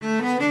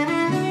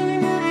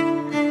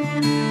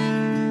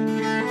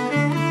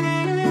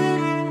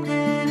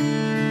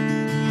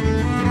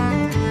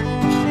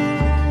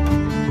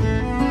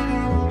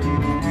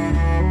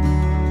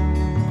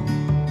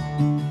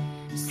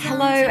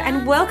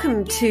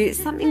Welcome to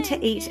Something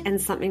to Eat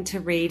and Something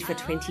to Read for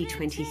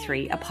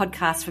 2023, a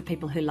podcast for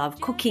people who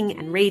love cooking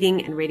and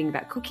reading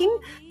about cooking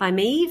by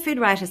me, food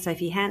writer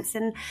Sophie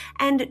Hansen,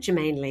 and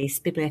Germaine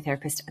Leese,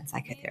 bibliotherapist and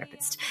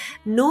psychotherapist.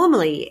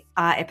 Normally,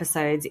 our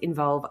episodes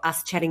involve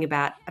us chatting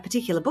about a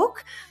particular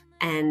book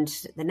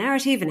and the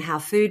narrative and how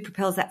food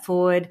propels that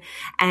forward.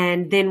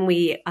 And then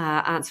we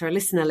answer a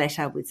listener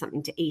letter with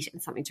something to eat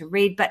and something to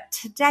read. But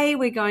today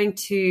we're going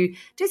to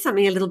do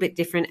something a little bit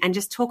different and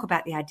just talk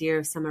about the idea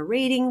of summer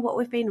reading, what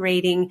we've been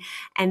reading.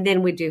 And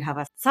then we do have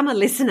a summer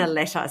listener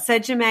letter. So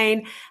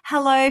Germaine,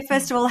 hello.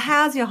 First of all,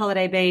 how's your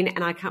holiday been?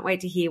 And I can't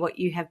wait to hear what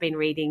you have been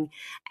reading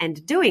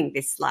and doing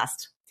this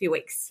last few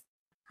weeks.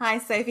 Hi,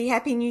 Sophie.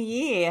 Happy New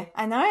Year.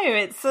 I know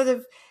it's sort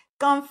of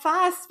gone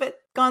fast, but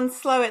gone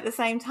slow at the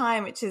same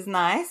time, which is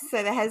nice.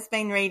 So there has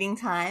been reading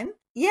time.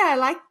 Yeah, I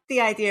like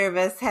the idea of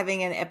us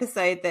having an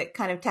episode that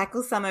kind of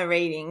tackles summer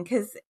reading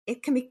because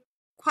it can be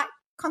quite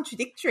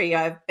contradictory.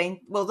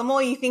 The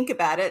more you think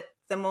about it,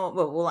 the more,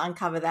 we'll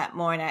uncover that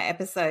more in our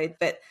episode.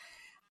 But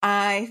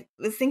I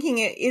was thinking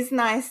it is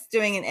nice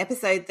doing an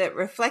episode that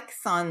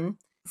reflects on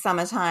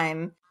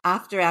summertime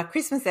after our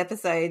Christmas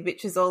episode,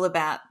 which is all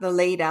about the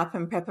lead up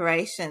and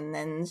preparation.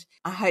 And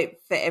I hope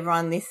for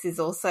everyone this is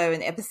also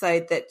an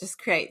episode that just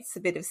creates a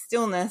bit of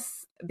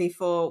stillness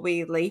before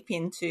we leap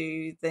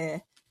into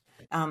the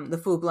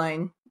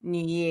full-blown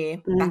new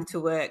year, back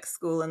to work,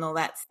 school and all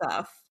that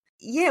stuff.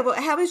 Yeah,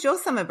 well, how was your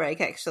summer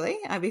break actually,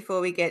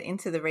 before we get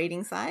into the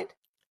reading side?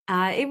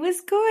 It was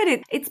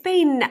good. It's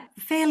been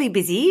fairly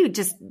busy,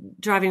 just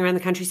driving around the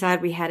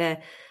countryside. We had a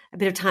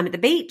bit of time at the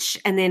beach,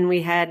 and then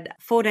we had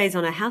 4 days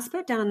on a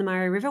houseboat down on the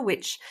Murray River,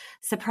 which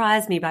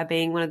surprised me by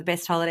being one of the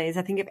best holidays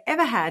I think I've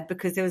ever had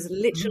because there was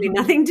literally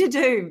nothing to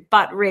do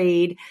but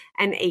read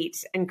and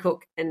eat and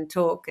cook and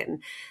talk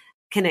and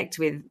connect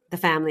with the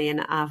family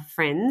and our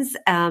friends.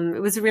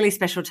 It was a really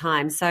special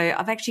time. So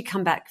I've actually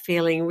come back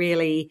feeling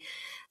really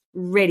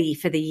ready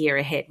for the year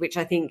ahead, which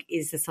I think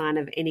is the sign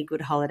of any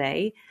good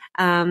holiday.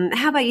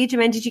 How about you,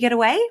 Jermaine? Did you get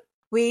away?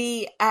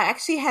 We are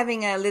actually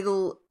having a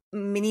little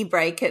mini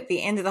break at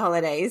the end of the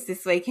holidays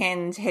this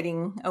weekend,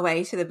 heading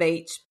away to the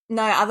beach.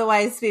 No,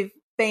 otherwise we've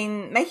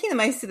been making the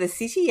most of the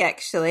city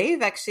actually.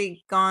 We've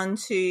actually gone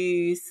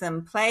to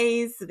some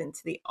plays, we've been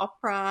to the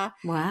opera.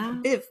 Wow.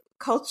 A bit of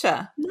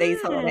culture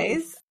these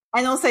holidays,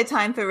 and also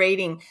time for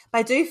reading. But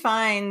I do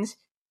find,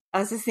 I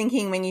was just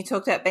thinking when you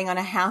talked about being on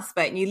a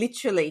houseboat, you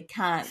literally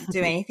can't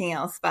do anything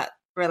else but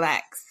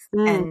relax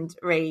and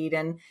read.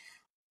 And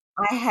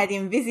I had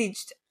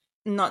envisaged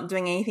not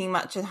doing anything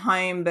much at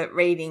home but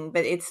reading,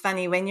 but it's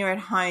funny, when you're at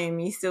home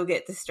you still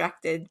get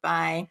distracted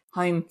by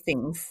home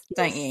things,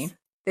 don't you?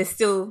 There's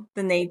still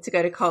the need to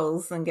go to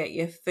Coles and get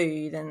your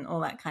food and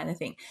all that kind of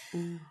thing.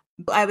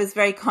 I was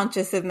very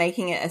conscious of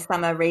making it a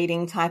summer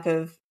reading type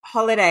of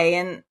holiday,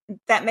 and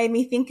that made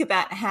me think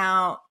about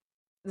how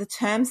the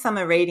term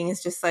summer reading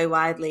is just so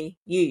widely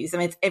used. I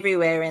mean, it's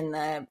everywhere in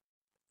the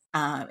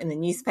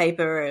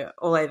newspaper,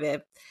 all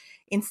over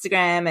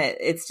Instagram.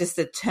 It's just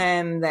a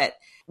term that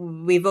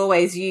we've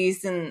always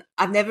used, and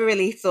I've never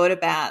really thought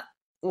about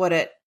what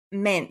it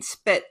meant.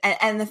 But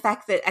and the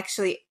fact that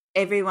actually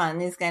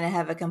everyone is going to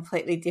have a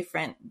completely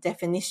different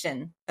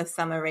definition of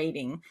summer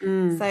reading.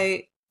 So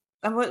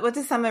what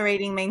does summer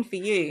reading mean for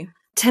you?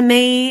 To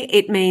me,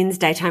 it means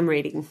daytime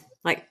reading,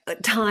 like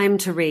time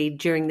to read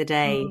during the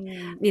day,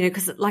 you know,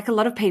 because like a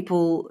lot of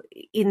people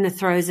in the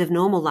throes of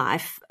normal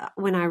life,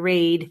 when I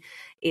read,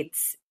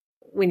 it's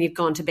when you've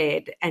gone to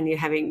bed and you're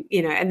having,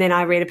 you know, and then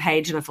I read a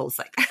page and I fall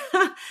asleep.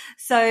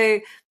 So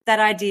that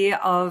idea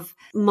of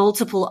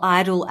multiple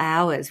idle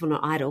hours, well,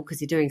 not idle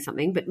because you're doing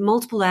something, but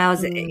multiple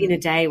hours in a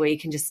day where you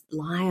can just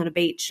lie on a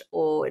beach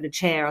or in a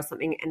chair or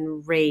something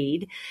and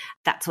read,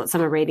 that's what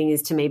summer reading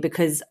is to me,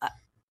 because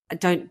I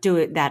don't do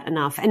it that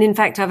enough. And in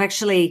fact, I've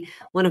actually,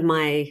 one of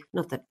my,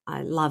 not that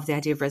I love the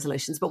idea of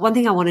resolutions, but one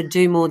thing I want to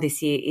do more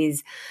this year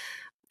is,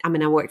 I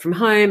mean, I work from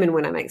home, and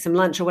when I make some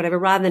lunch or whatever,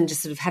 rather than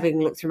just sort of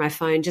having a look through my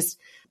phone, just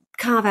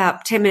carve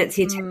out 10 minutes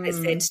here, 10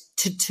 minutes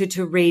there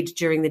to read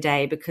during the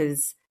day,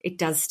 because it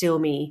does still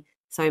me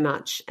so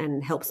much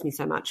and helps me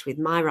so much with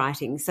my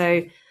writing.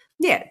 So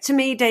yeah, to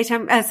me,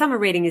 summer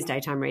reading is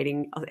daytime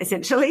reading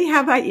essentially.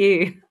 How about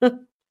you?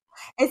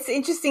 It's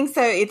interesting.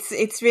 So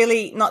it's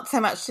really not so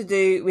much to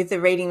do with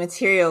the reading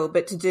material,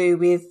 but to do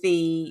with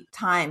the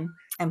time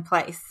and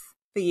place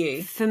for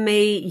you. For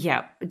me,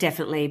 yeah,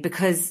 definitely,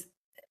 because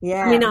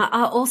yeah, I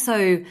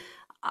mean,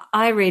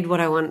 I read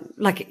what I want.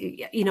 Like,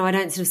 you know, I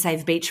don't sort of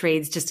save beach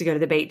reads just to go to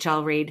the beach.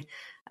 I'll read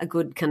a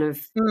good kind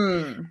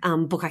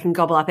of book I can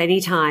gobble up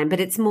anytime. But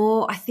it's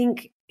more, I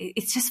think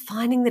it's just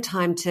finding the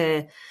time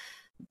to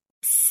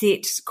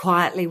sit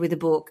quietly with a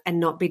book and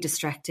not be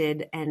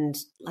distracted, and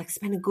like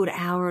spend a good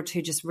hour or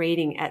two just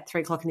reading at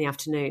 3:00 in the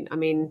afternoon. I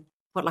mean,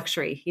 what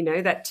luxury, you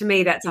know, that to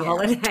me, that's a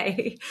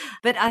holiday.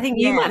 But I think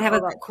you might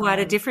have quite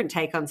a different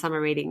take on summer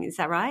reading. Is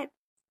that right?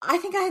 I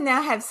think I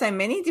now have so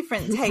many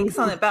different takes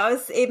on it,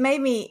 but it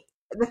made me,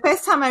 the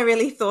first time I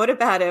really thought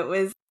about it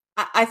was,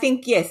 I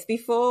think, yes,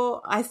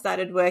 before I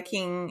started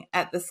working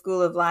at the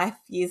School of Life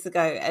years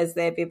ago as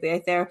their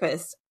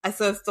bibliotherapist, I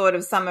sort of thought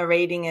of summer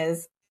reading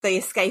as the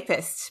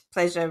escapist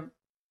pleasure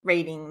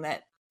reading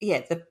that,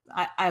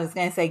 I was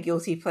going to say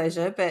guilty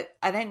pleasure, but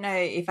I don't know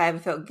if I ever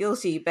felt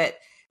guilty, but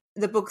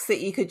the books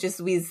that you could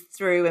just whiz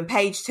through and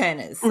page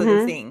turners sort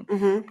of thing.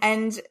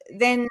 And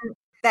then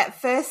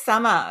that first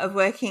summer of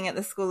working at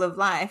the School of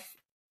Life,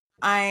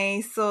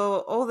 I saw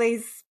all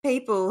these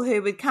people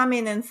who would come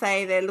in and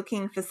say they're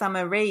looking for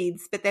summer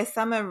reads, but their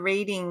summer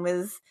reading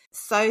was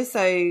so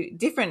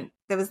different.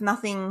 There was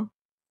nothing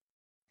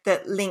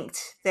that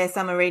linked their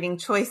summer reading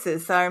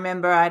choices. So I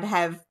remember I'd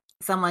have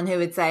someone who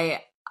would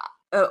say,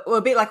 or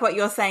a bit like what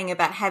you're saying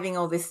about having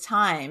all this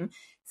time,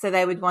 so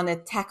they would want to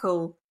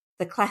tackle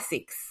the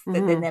classics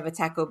that they'd never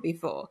tackled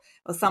before,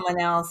 or someone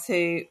else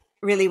who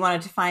really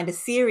wanted to find a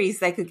series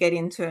they could get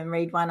into and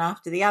read one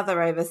after the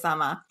other over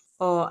summer.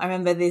 Or I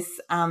remember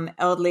this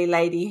elderly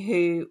lady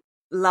who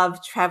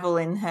loved travel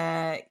in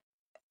her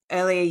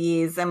earlier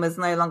years and was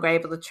no longer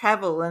able to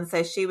travel, and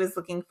so she was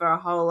looking for a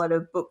whole lot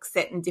of books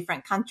set in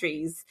different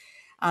countries.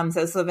 So it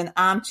was sort of an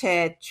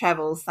armchair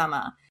travel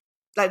summer.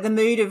 Like the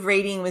mood of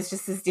reading was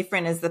just as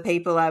different as the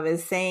people I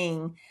was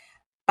seeing.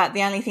 But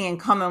the only thing in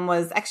common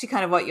was actually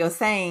kind of what you're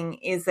saying,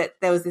 is that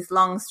there was this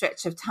long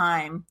stretch of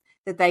time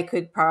that they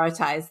could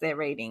prioritize their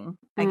reading,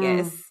 I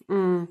guess.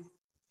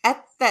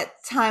 At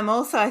that time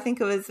also, I think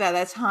it was about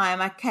that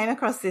time, I came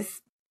across this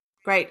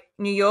great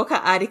New Yorker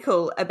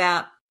article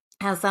about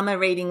how summer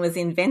reading was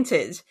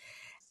invented.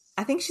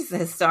 I think she's a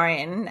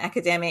historian,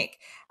 academic.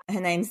 Her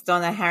name's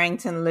Donna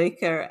Harrington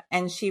Luker,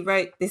 and she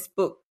wrote this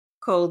book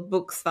called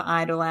Books for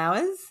Idle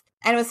Hours.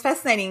 And it was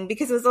fascinating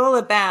because it was all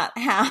about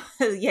how,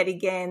 yet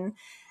again,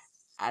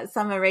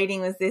 summer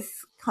reading was this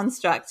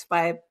construct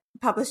by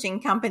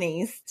publishing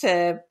companies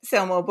to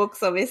sell more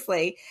books,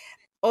 obviously.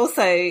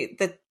 Also,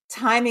 the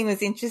timing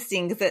was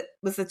interesting because it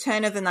was the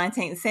turn of the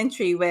 19th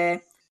century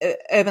where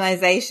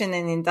urbanization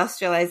and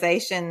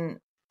industrialization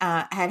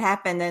had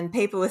happened, and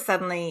people were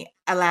suddenly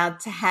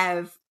allowed to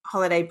have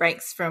holiday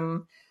breaks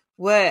from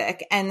work.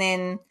 And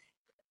then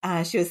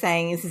she was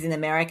saying, this is in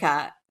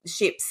America,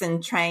 ships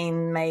and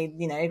train made,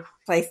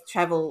 place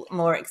travel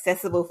more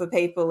accessible for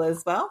people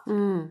as well.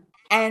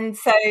 And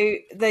so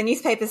the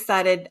newspaper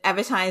started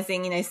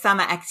advertising,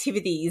 summer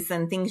activities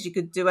and things you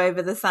could do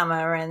over the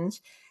summer. And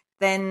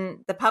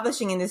then the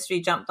publishing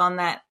industry jumped on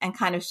that and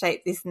kind of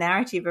shaped this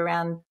narrative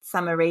around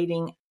summer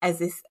reading as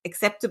this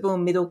acceptable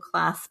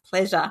middle-class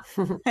pleasure.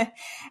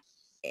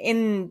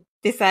 In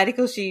this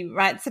article, she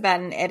writes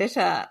about an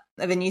editor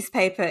of a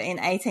newspaper in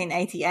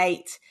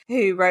 1888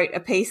 who wrote a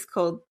piece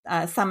called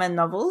Summer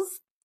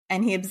Novels,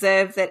 and he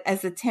observed that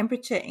as the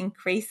temperature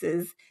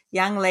increases,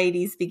 young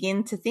ladies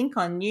begin to think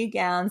on new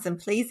gowns and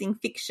pleasing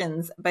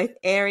fictions, both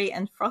airy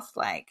and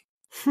frost-like,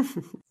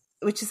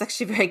 which is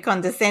actually very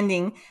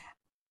condescending,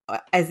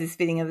 as is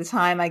fitting of the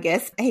time, I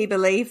guess. He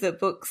believed that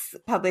books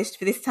published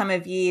for this time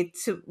of year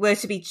were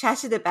to be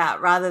chatted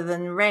about rather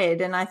than read,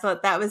 and I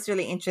thought that was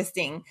really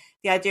interesting,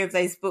 the idea of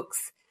those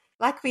books,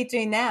 like we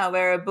do now,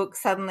 where a book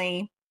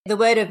suddenly, the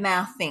word of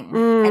mouth thing,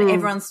 and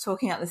everyone's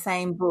talking about the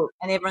same book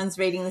and everyone's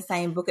reading the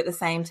same book at the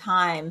same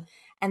time,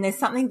 and there's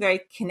something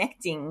very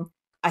connecting.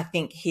 I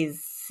think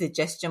his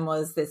suggestion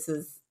was this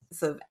is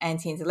sort of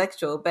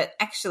anti-intellectual, but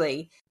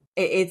actually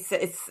it's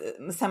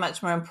so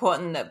much more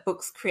important that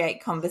books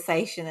create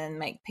conversation and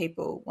make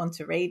people want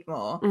to read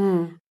more.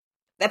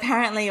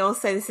 Apparently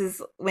also this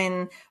is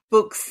when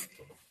books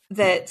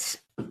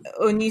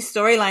or new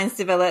storylines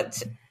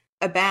developed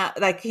about,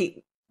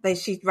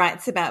 she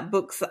writes about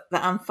books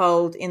that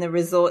unfold in a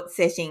resort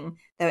setting.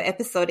 They were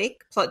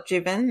episodic,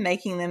 plot-driven,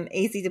 making them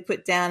easy to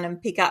put down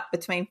and pick up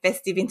between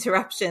festive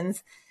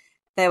interruptions.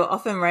 They were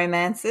often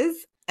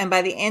romances, and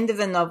by the end of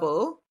the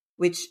novel,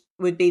 which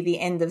would be the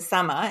end of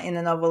summer in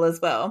the novel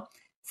as well,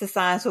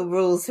 societal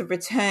rules have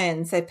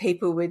returned, so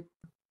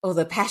all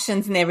the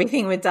passions and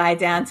everything would die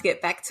down to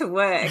get back to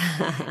work,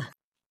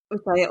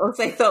 which I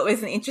also thought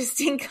was an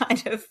interesting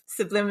kind of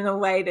subliminal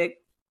way to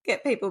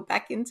get people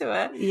back into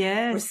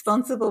a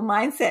responsible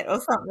mindset or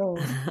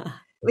something,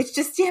 which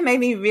just made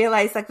me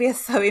realize we are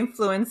so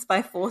influenced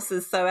by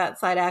forces so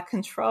outside our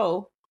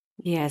control.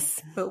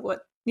 Yes. But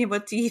what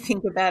do you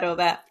think about all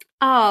that?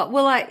 Oh,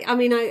 well,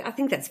 I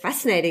think that's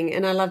fascinating,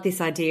 and I love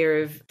this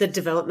idea of the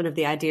development of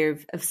the idea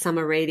of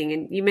summer reading.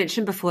 And you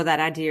mentioned before that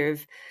idea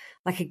of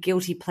like a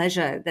guilty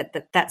pleasure,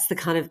 that's the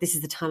kind of, this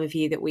is the time of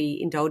year that we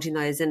indulge in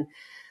those. And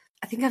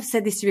I think I've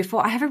said this to you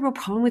before, I have a real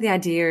problem with the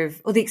idea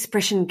of, or the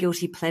expression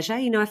guilty pleasure.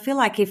 I feel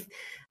like as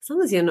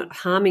long as you're not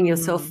harming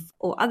yourself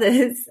or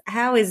others,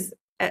 how is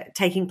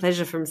taking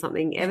pleasure from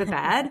something ever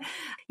bad?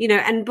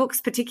 And books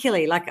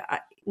particularly, I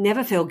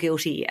never feel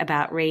guilty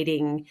about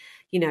reading,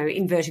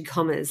 inverted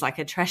commas, like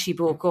a trashy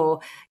book,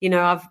 or,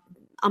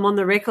 I'm on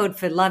the record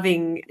for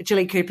loving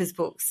Julie Cooper's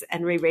books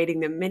and rereading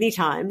them many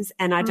times,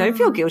 and I don't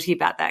feel guilty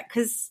about that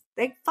because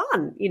they're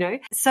fun,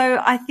 So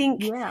I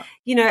think,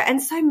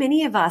 and so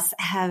many of us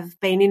have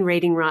been in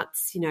reading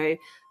ruts,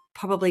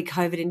 probably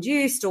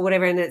COVID-induced or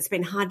whatever, and it's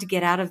been hard to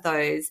get out of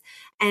those.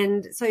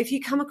 And so if you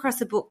come across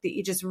a book that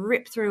you just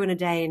rip through in a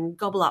day and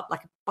gobble up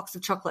like a box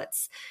of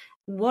chocolates,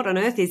 what on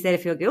earth is there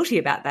to feel guilty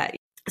about that?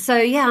 So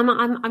yeah,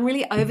 I'm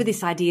really over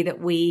this idea that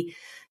we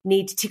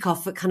need to tick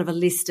off a kind of a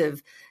list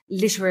of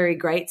literary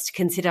greats to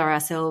consider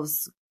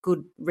ourselves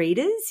good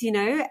readers,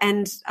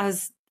 and I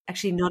was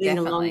actually nodding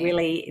along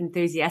really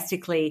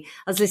enthusiastically.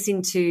 I was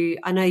listening to,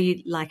 I know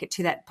you like it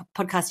too, that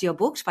podcast You're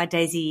Booked by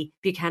Daisy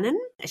Buchanan.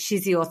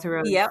 She's the author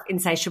of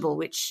Insatiable,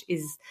 which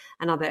is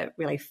another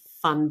really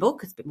fun book.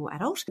 It's a bit more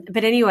adult.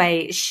 But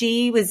anyway,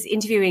 she was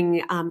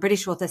interviewing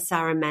British author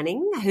Sarah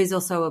Manning, who's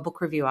also a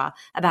book reviewer,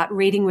 about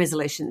reading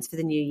resolutions for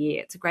the new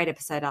year. It's a great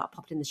episode. I'll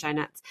pop it in the show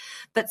notes.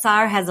 But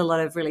Sarah has a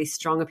lot of really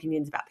strong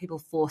opinions about people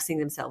forcing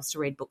themselves to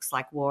read books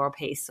like War and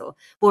Peace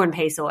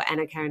or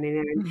Anna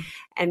Karenina.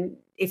 And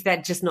if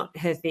that's just not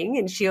her thing.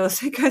 And she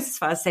also goes as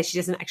far as to say she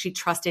doesn't actually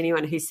trust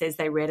anyone who says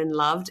they read and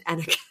loved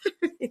Anna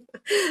Karenina,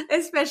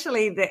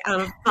 especially the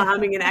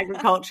farming and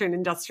agriculture and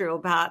industrial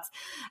parts.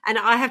 And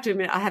I have to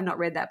admit, I have not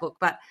read that book,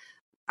 but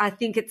I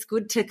think it's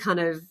good to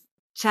kind of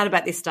chat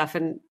about this stuff.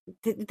 And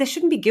there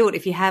shouldn't be guilt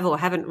if you have or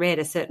haven't read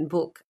a certain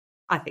book,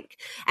 I think.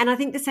 And I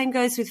think the same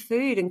goes with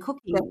food and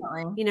cooking.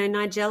 Definitely.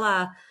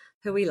 Nigella,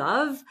 who we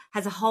love,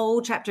 has a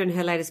whole chapter in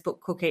her latest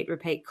book, Cook, Eat,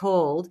 Repeat,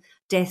 called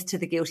Death to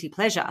the Guilty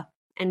Pleasure.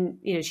 And,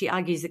 she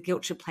argues that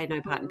guilt should play no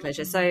part in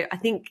pleasure. So I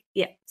think,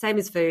 same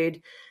as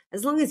food,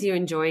 as long as you're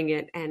enjoying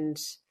it and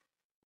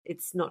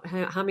it's not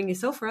harming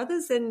yourself or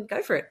others, then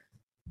go for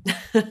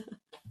it.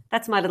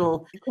 That's my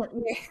little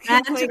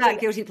rant about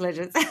guilty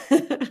pleasures.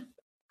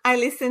 I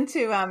listened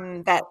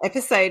to that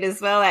episode as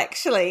well,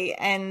 actually,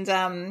 and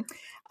I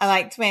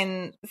liked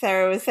when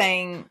Sarah was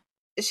saying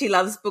she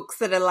loves books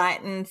that are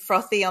light and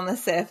frothy on the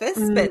surface,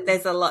 but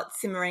there's a lot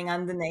simmering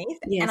underneath.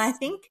 Yes. And I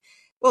think,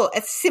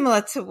 it's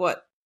similar to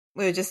what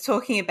we were just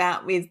talking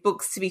about with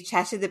books to be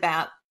chatted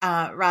about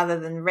rather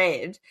than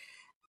read,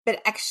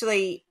 but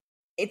actually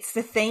it's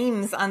the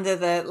themes under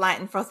the light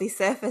and frothy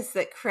surface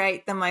that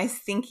create the most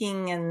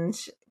thinking and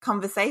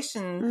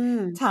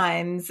conversation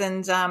times.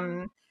 And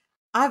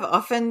I've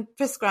often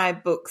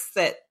prescribed books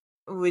that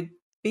would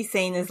be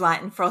seen as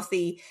light and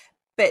frothy,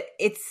 but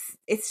it's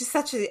just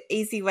such an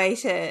easy way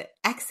to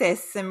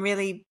access some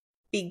really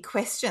big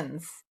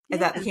questions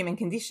about the human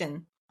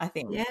condition, I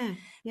think.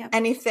 Yeah.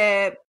 And if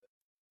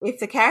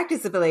the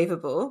characters are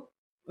believable,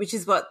 which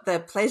is what the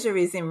pleasure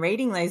is in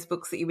reading those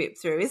books that you whip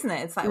through, isn't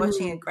it? It's like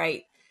watching a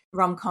great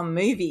rom-com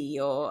movie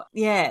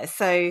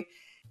so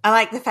I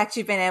like the fact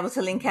you've been able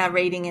to link our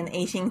reading and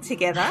eating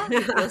together,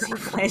 guilty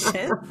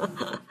pleasures.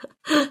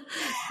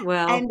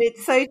 Well, and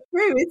it's so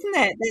true, isn't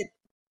it?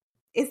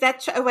 Is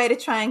that a way to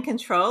try and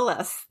control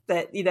us,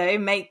 that,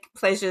 make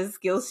pleasures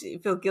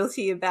feel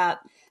guilty about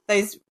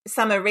those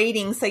summer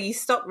readings, so you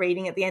stop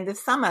reading at the end of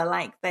summer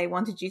like they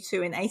wanted you to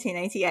in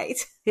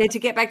 1888. Yeah, to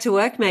get back to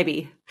work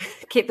maybe.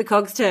 Keep the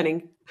cogs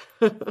turning.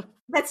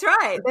 That's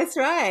right.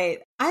 I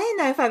don't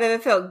know if I've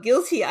ever felt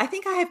guilty. I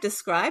think I have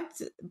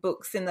described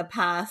books in the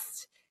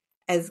past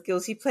as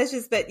guilty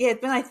pleasures, but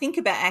when I think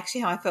about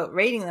actually how I felt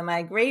reading them, I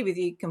agree with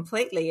you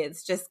completely.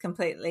 It's just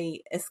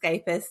completely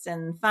escapist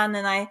and fun.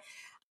 And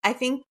I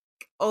think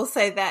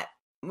also that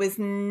was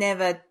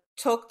never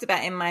talked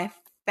about in my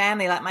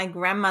family. Like my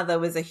grandmother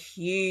was a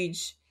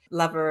huge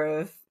lover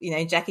of,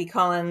 Jackie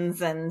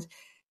Collins and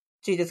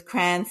Judith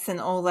Krantz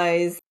and all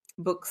those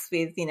books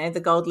with,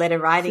 the gold letter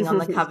writing on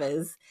the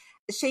covers.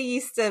 She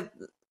used to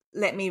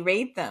let me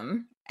read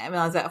them when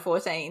I was about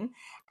 14.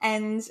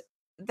 And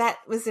that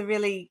was a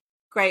really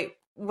great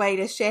way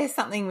to share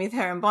something with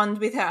her and bond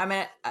with her. I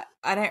mean,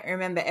 I don't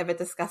remember ever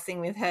discussing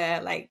with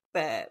her like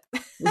the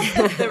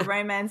the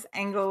romance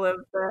angle of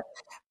the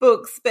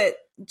books, but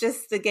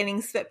just the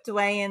getting swept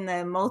away in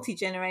the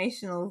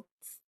multi-generational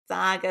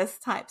saga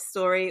type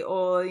story,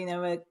 or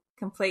a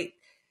complete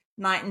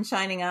knight in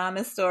shining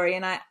armor story.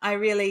 And I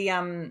really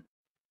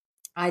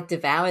I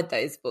devoured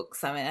those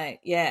books. I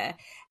mean,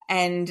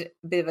 and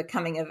a bit of a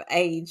coming of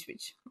age,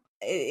 which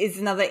is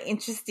another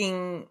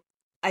interesting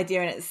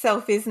idea in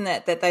itself, isn't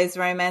it? That those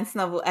romance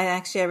novels, and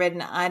actually I read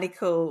an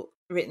article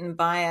written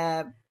by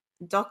a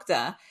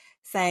doctor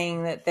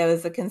saying that there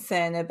was a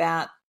concern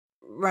about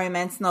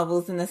romance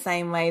novels in the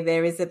same way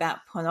there is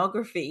about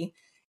pornography,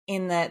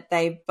 in that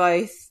they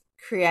both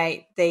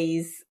create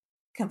these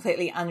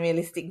completely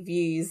unrealistic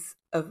views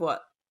of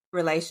what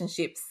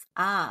relationships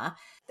are.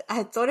 I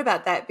had thought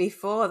about that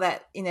before,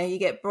 that, you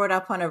get brought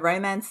up on a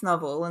romance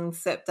novel and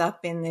swept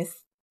up in this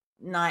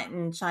knight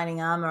in shining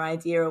armor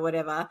idea or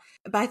whatever.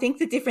 But I think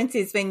the difference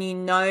is when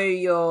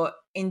you're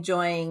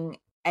enjoying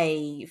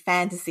a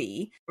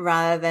fantasy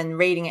rather than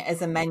reading it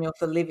as a manual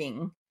for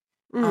living.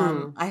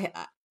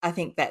 I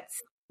think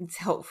it's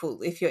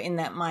helpful if you're in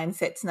that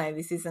mindset to know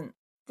this isn't,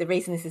 the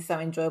reason this is so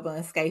enjoyable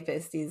and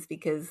escapist is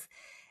because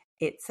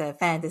it's a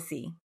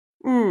fantasy.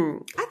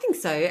 I think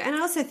so. And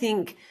I also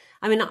think,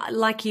 I mean,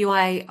 like you,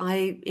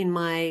 I in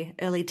my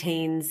early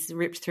teens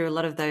ripped through a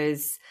lot of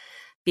those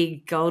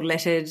big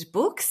gold-lettered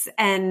books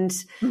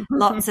and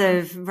lots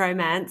of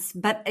romance,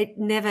 but it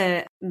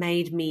never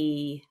made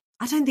me,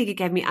 I don't think it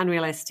gave me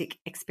unrealistic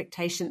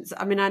expectations.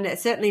 I mean, I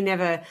certainly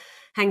never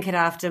hankered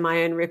after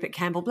my own Rupert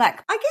Campbell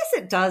Black. I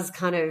guess it does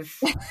kind of,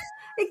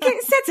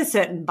 it sets a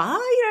certain bar.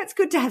 It's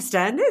good to have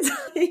standards.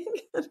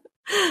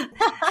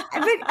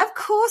 But of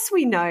course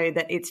we know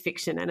that it's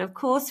fiction, and of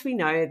course we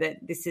know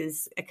that this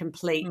is a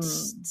complete,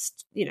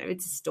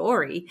 it's a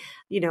story.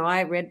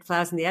 I read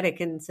Flowers in the Attic,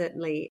 and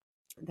certainly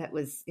that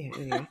was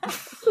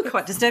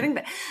quite disturbing.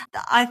 But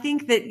I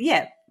think that,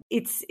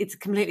 it's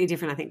completely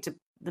different, I think, to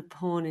the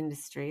porn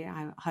industry,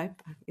 I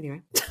hope.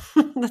 Anyway,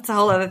 that's a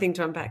whole other thing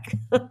to unpack.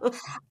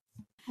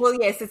 Well,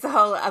 yes, it's a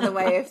whole other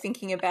way of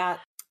thinking about,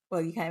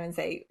 well, you can't even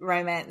say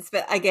romance,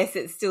 but I guess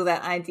it's still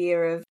that idea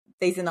of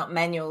these are not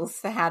manuals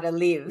for how to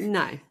live.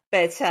 No.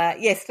 But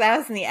yes,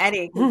 Flowers in the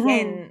Attic,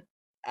 again,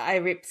 I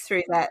ripped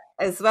through that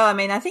as well. I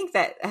mean, I think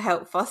that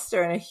helped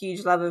foster a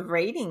huge love of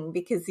reading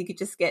because you could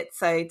just get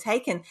so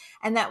taken.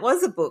 And that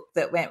was a book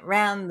that went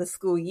round the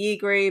school year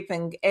group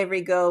and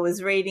every girl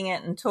was reading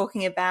it and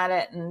talking about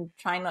it and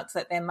trying not to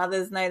let their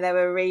mothers know they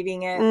were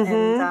reading it.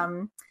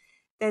 And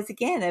there's,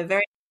 again,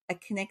 a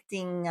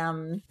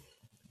connecting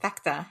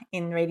factor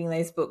in reading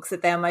those books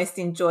that they were most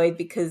enjoyed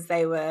because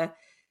they were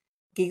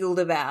giggled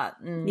about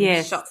and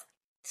shocked.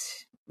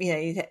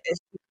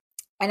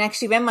 And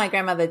actually, when my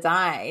grandmother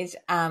died,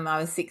 I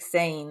was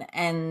 16,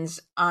 and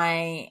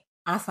I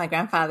asked my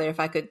grandfather if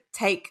I could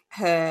take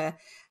her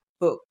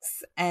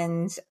books,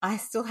 and I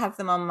still have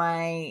them on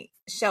my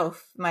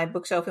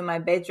bookshelf in my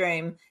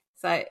bedroom.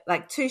 So,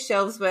 like 2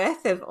 shelves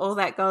worth of all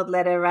that gold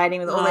letter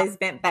writing with all those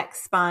bent back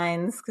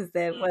spines, because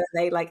they're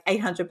like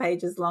 800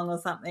 pages long or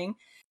something.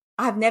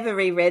 I've never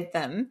reread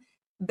them,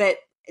 but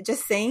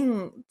just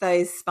seeing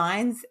those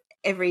spines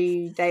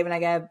every day when I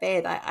go to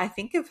bed, I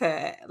think of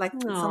her. Like,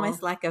 it's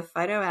almost like a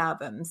photo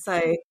album.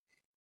 So,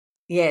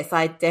 yes,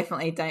 I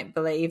definitely don't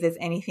believe there's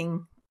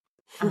anything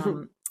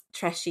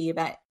trashy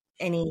about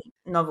any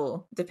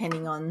novel,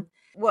 depending on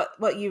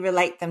what you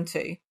relate them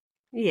to.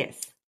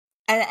 Yes.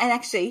 And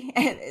actually,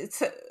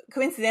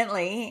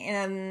 coincidentally,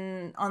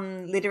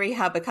 on Literary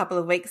Hub a couple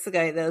of weeks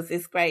ago, there was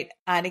this great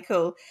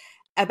article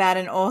about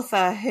an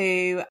author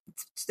who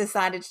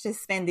decided to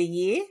spend a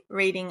year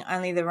reading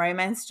only the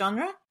romance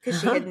genre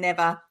because she had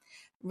never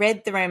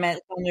read the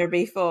romance genre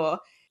before.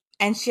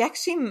 And she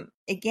actually,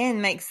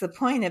 again, makes the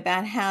point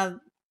about how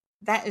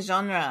that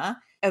genre,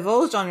 of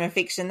all genre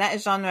fiction, that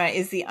genre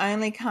is the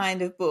only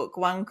kind of book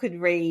one could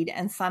read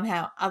and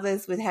somehow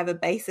others would have a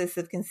basis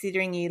of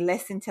considering you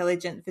less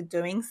intelligent for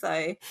doing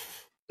so,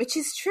 which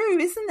is true,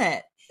 isn't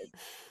it?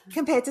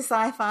 Compared to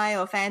sci-fi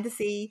or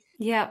fantasy.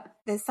 Yeah.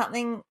 There's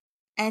something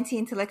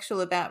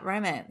anti-intellectual about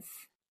romance.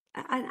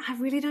 I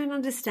really don't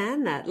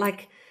understand that.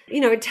 Like,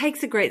 it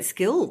takes a great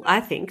skill,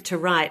 I think, to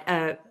write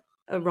a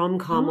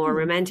rom-com or a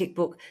romantic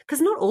book,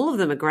 because not all of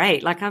them are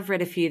great. Like, I've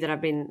read a few that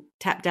I've been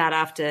tapped out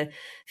after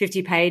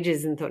 50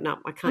 pages and thought, no,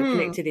 I can't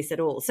connect to this at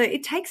all. So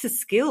it takes a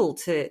skill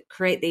to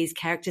create these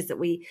characters that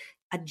we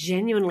are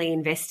genuinely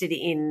invested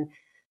in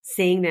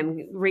seeing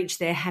them reach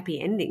their happy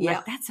ending. Yeah.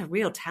 Like, that's a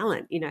real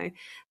talent,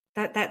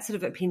 that sort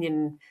of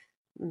opinion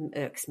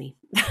irks me.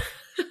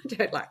 I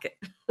don't like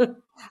it.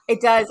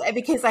 It does,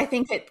 because I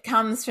think it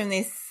comes from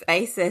this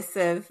basis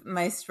of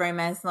most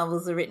romance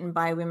novels are written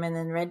by women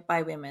and read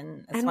by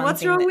women. That's and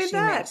what's wrong with she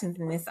that? Mentions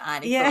in this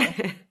article.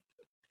 Yeah.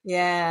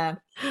 Yeah.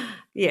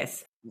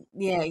 Yes.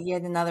 Yeah,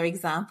 yet another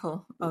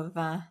example of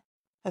that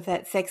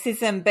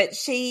sexism. But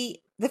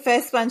the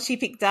first one she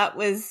picked up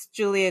was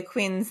Julia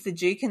Quinn's The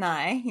Duke and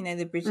I,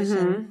 the British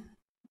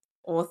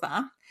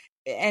author.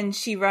 And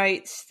she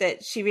wrote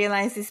that she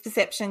realised this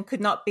perception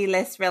could not be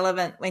less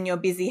relevant when you're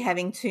busy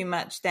having too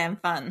much damn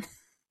fun.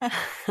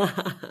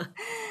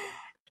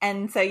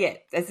 And so, yeah,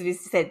 as it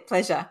is said,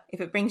 pleasure.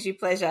 If it brings you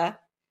pleasure,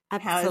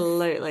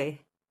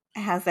 absolutely.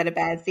 How's that a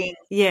bad thing?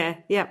 Yeah,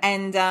 yeah.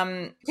 And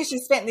because she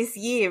spent this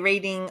year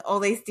reading all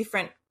these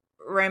different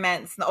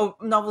romance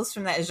novels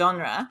from that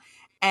genre,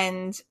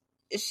 and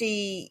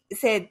she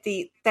said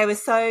they were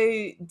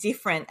so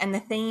different, and the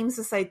themes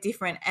were so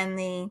different, and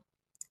the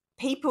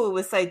people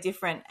were so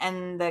different,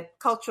 and the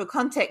cultural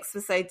context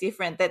was so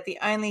different, that the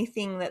only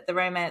thing that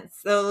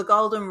the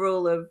golden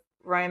rule of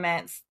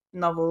romance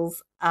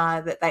novels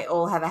are that they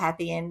all have a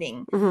happy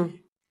ending.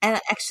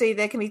 And actually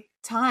there can be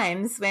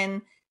times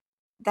when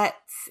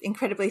that's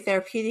incredibly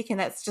therapeutic, and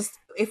that's just,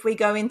 if we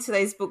go into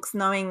those books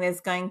knowing there's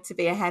going to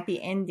be a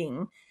happy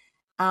ending,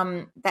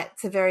 that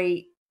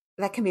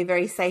can be a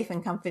very safe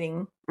and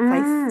comforting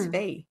place to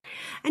be.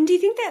 And do you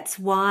think that's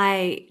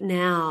why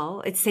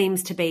now it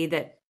seems to be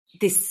that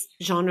this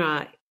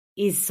genre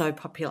is so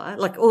popular?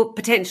 Like, or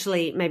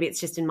potentially maybe it's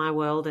just in my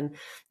world and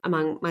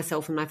among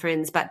myself and my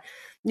friends, but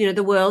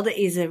the world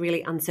is a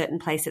really uncertain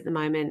place at the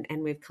moment,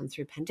 and we've come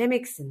through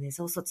pandemics and there's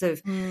all sorts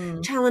of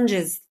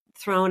challenges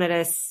thrown at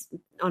us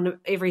on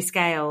every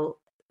scale,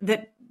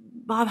 that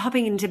by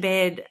hopping into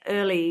bed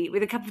early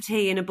with a cup of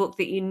tea and a book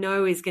that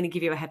is going to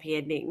give you a happy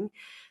ending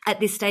at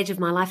this stage of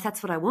my life,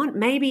 that's what I want.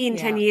 Maybe in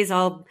 10 years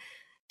I'll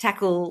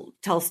tackle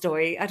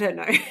Tolstoy, I don't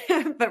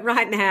know. But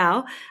right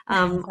now,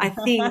 I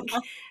think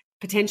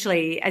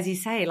potentially, as you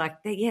say,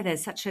 like,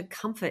 there's such a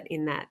comfort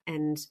in that,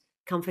 and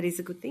comfort is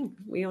a good thing.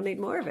 We all need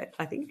more of it,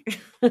 I think.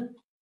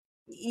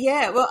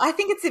 Yeah, well, I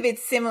think it's a bit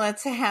similar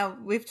to how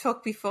we've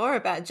talked before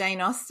about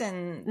Jane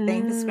Austen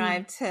being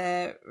prescribed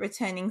to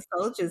returning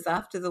soldiers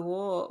after the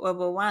war, World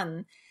War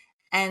One,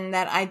 and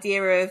that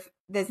idea of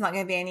there's not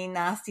going to be any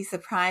nasty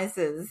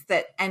surprises,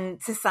 that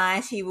and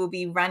society will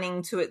be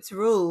running to its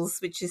rules,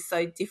 which is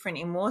so different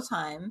in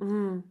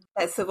wartime.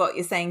 That's what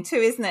you're saying too,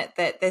 isn't it?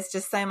 That there's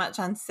just so much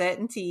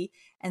uncertainty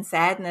and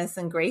sadness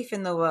and grief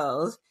in the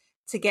world,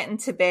 to get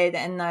into bed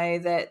and know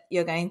that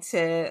you're going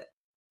to,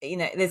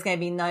 there's going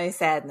to be no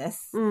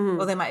sadness,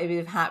 or there might be a bit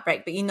of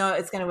heartbreak, but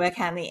it's going to work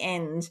out in the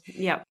end.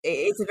 Yeah.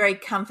 It's a very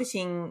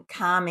comforting,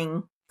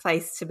 calming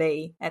place to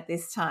be at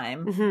this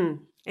time.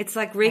 Mm-hmm. It's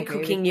like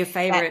recooking your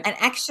favorite. And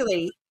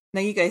actually,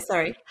 no, you go,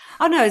 sorry.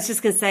 Oh, no, I was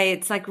just going to say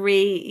it's like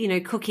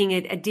cooking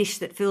a dish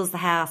that fills the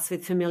house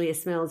with familiar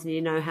smells, and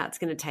you know how it's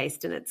going to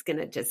taste, and it's going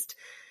to just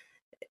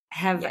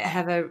have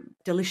a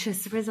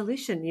delicious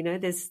resolution.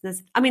 There's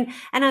and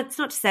it's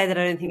not to say that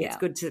I don't think it's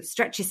good to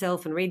stretch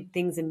yourself and read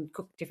things and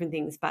cook different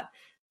things, but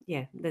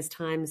yeah, there's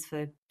times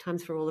for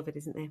all of it,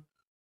 isn't there?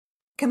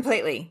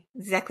 Completely.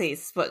 Exactly.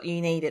 It's what you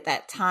need at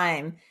that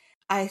time.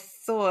 I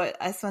thought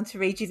I just want to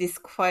read you this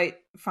quote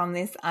from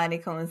this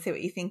article and see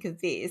what you think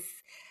of this.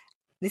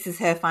 This is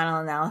her final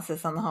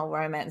analysis on the whole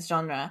romance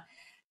genre.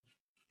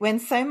 When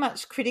so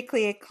much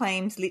critically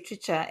acclaimed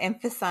literature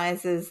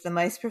emphasizes the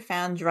most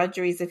profound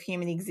drudgeries of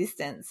human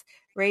existence,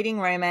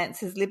 reading romance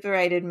has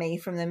liberated me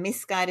from the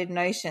misguided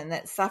notion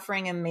that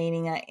suffering and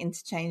meaning are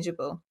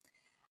interchangeable.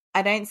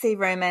 I don't see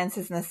romance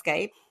as an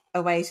escape,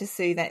 a way to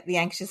soothe the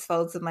anxious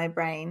folds of my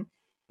brain,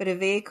 but a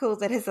vehicle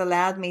that has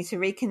allowed me to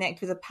reconnect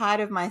with a part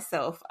of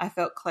myself I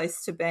felt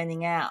close to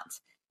burning out.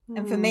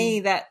 And for me,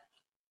 that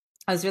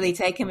I was really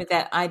taken with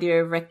that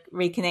idea of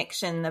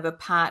reconnection of a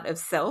part of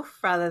self,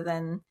 rather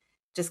than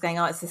just going,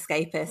 oh, it's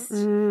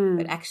escapist,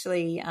 but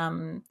actually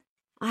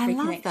I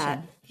love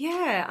that.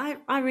 Yeah,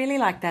 I really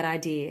like that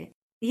idea.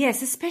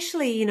 Yes,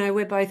 especially,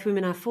 we're both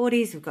women in our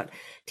 40s, we've got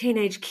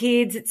teenage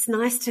kids. It's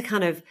nice to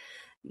kind of,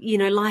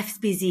 life's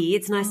busy.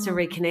 It's nice to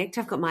reconnect.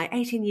 I've got my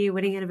 18-year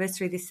wedding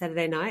anniversary this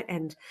Saturday night,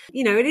 and,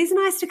 it is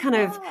nice to kind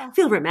of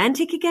feel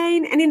romantic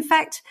again. And in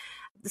fact,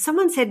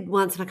 someone said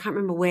once, and I can't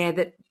remember where,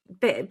 that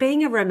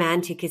being a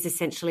romantic is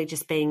essentially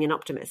just being an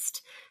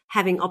optimist,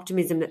 having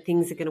optimism that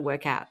things are going to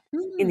work out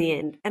in the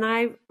end. And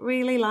I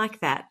really like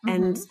that.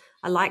 And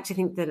I like to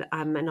think that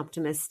I'm an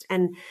optimist.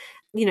 And,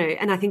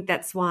 and I think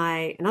that's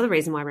why, another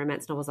reason why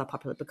romance novels are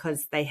popular,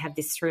 because they have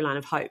this through line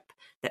of hope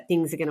that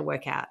things are going to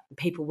work out.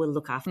 People will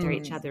look after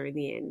each other in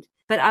the end.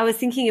 But I was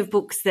thinking of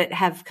books that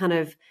have kind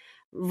of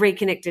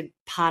reconnected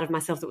part of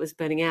myself that was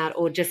burning out,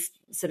 or just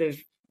sort of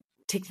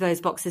ticked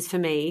those boxes for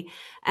me.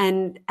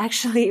 And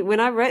actually, when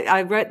I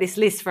wrote this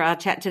list for our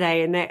chat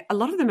today, and a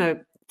lot of them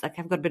are like,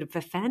 I've got a bit of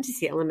a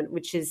fantasy element,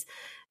 which is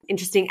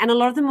interesting. And a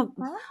lot of them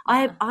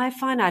I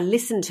find I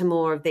listen to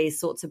more of these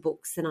sorts of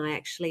books than I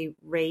actually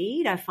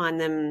read. I find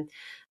them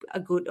a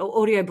good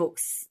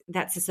audiobooks.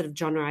 That's the sort of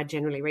genre I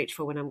generally reach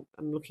for when I'm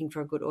looking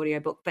for a good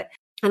audiobook.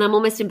 And I'm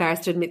almost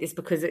embarrassed to admit this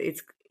because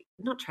it's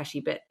not trashy,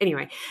 but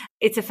anyway,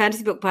 it's a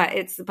fantasy book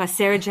by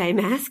Sarah J.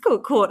 Maas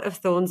called Court of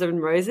Thorns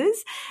and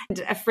Roses. And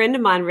a friend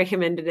of mine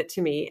recommended it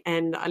to me,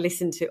 and I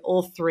listened to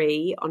all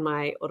three on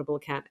my Audible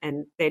account,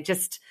 and they're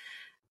just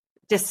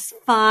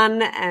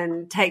fun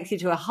and takes you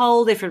to a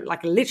whole different,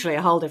 like literally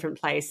a whole different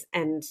place,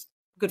 and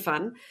good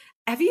fun.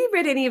 Have you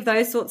read any of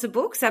those sorts of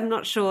books? I'm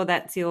not sure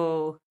that's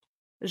your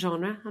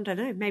genre. I don't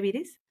know. Maybe it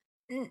is.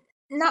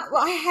 No,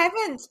 well, I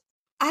haven't.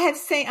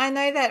 I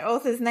know that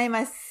author's name.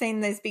 I've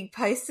seen those big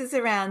posters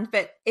around,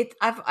 but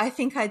I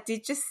think I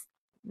did just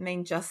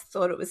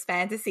thought it was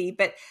fantasy,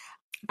 but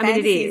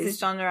fantasy is a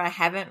genre I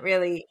haven't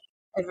really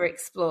ever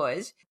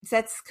explored. So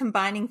that's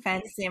combining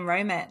fantasy and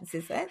romance,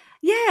 is it?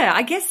 Yeah,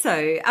 I guess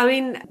so. I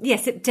mean,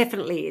 yes, it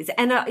definitely is.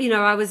 And,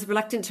 I was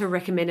reluctant to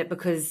recommend it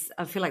because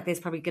I feel like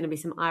there's probably going to be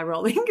some eye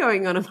rolling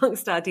going on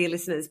amongst our dear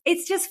listeners.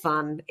 It's just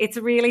fun. It's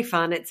really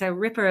fun. It's a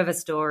ripper of a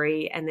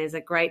story, and there's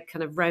a great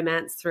kind of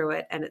romance through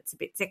it, and it's a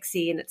bit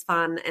sexy and it's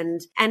fun.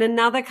 And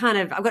another kind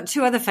of, I've got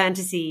two other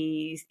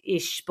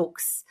fantasy-ish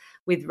books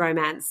with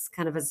romance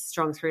kind of as a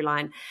strong through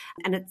line.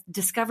 And it's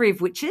Discovery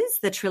of Witches,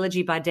 the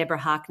trilogy by Deborah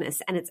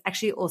Harkness. And it's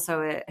actually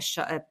also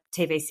a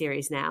TV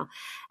series now.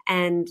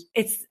 And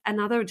it's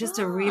another, just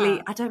a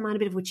really, I don't mind a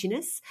bit of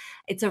witchiness.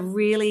 It's a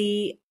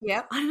really,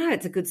 I don't know,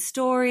 it's a good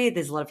story.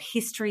 There's a lot of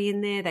history in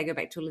there. They go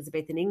back to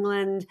Elizabethan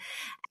England.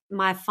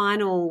 My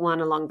final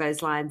one along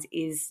those lines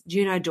is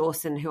Juno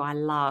Dawson, who I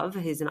love,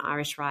 who's an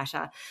Irish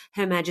writer,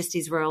 Her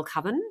Majesty's Royal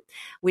Coven,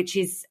 which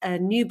is a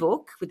new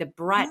book with a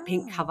bright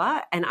pink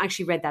cover. And I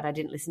actually read that. I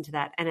didn't listen to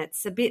that. And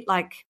it's a bit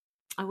like,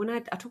 when I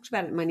talked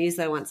about it in my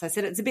newsletter once, I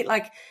said it's a bit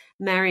like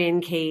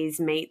Marian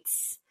Keyes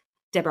meets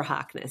Deborah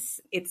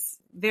Harkness. It's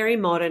very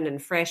modern and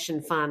fresh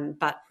and fun,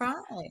 but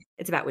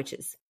it's about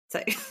witches.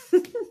 So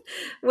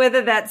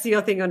whether that's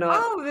your thing or not.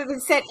 Oh,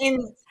 it's set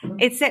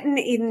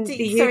in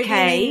the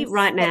UK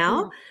right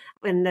now.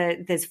 And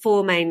there's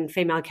four main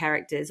female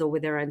characters, all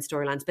with their own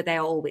storylines, but they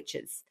are all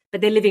witches.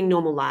 But they're living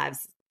normal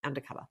lives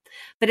undercover.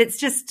 But it's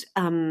just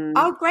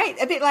oh,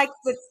 great. A bit like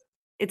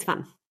it's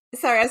fun.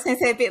 Sorry, I was going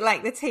to say a bit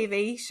like the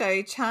TV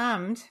show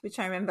Charmed, which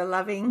I remember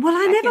loving. Well,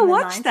 I back never in the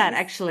watched that 90s.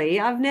 actually.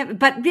 I've never,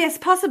 but yes,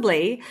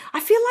 possibly. I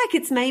feel like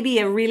it's maybe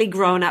a really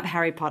grown up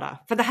Harry Potter.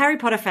 For the Harry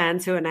Potter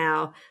fans who are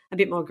now a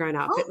bit more grown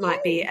up, it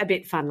might be a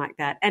bit fun like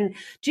that. And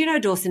Juno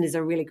Dawson is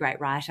a really great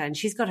writer, and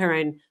she's got her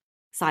own,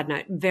 side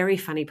note, very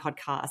funny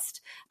podcast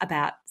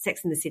about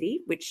Sex and the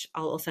City, which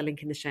I'll also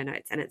link in the show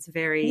notes. And it's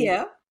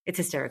it's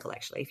hysterical,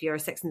 actually. If you're a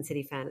Sex and the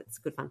City fan, it's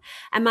good fun.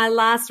 And my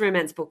last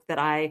romance book that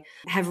I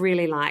have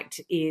really liked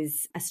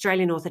is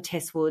Australian author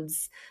Tess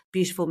Wood's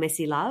Beautiful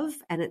Messy Love,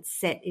 and it's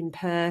set in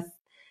Perth,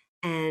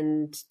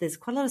 and there's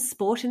quite a lot of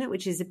sport in it,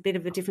 which is a bit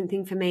of a different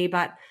thing for me,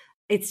 but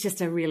it's just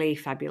a really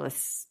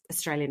fabulous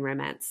Australian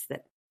romance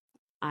that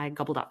I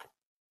gobbled up.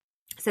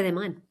 So they're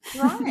mine.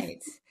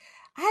 Right.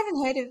 I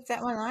haven't heard of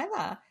that one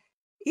either.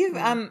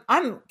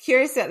 I'm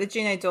curious about the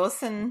Juno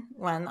Dawson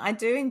one. I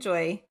do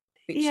enjoy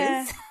witches.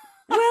 Yeah.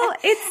 Well,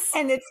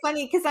 and it's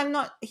funny because I'm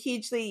not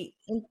hugely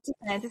into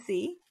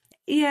fantasy.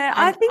 Yeah,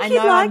 I think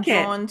you'd like it.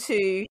 I'm drawn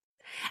to,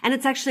 and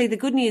it's actually the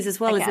good news as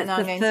well is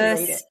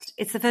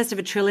it's the first of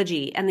a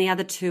trilogy, and the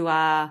other two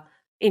are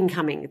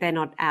incoming. They're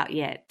not out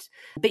yet,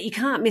 but you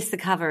can't miss the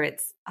cover.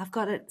 I've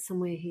got it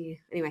somewhere here.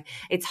 Anyway,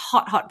 it's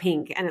hot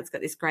pink, and it's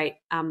got this great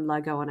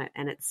logo on it,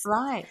 and it's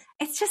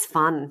just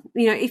fun.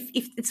 You know, if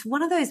it's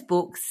one of those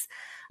books.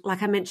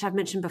 Like I've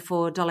mentioned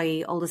before,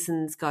 Dolly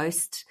Alderson's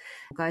Ghosts.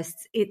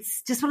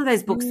 It's just one of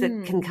those books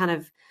that can kind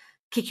of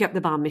kick you up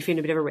the bum if you're in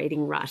a bit of a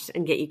reading rut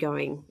and get you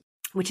going,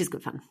 which is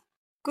good fun.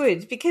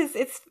 Good, because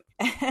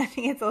I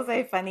think it's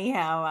also funny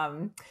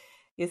how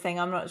you're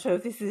saying, I'm not sure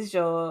if this is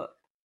your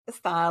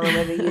style or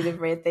whether you'd have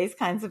read these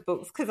kinds of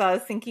books, because I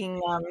was thinking,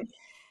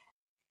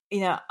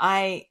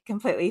 I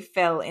completely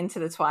fell into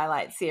the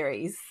Twilight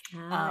series.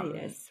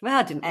 Yes.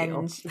 Well, didn't we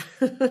all?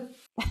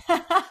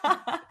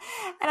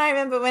 And I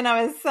remember when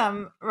I was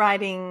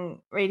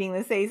reading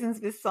the seasons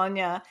with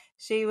Sonia,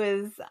 she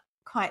was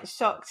quite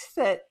shocked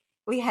that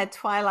we had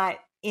Twilight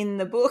in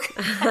the book.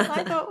 And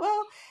I thought,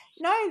 well,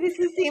 no, this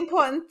is the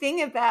important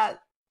thing about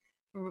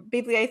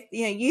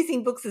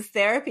using books as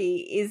therapy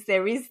is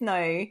there is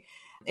no,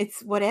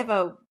 it's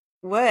whatever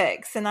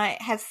works. And I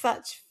have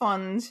such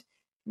fond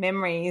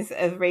memories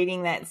of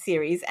reading that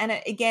series. And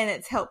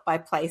it's helped by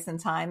place and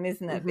time,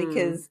 isn't it? Mm-hmm.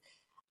 Because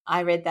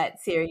I read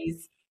that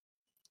series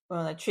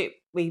on a trip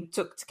we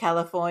took to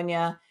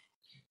California.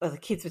 Well, the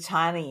kids were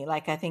tiny.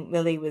 Like I think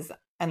Lily was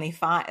only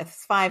 5,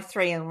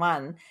 3 and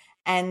 1.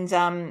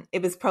 And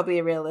it was probably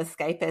a real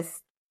escapist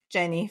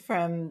journey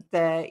from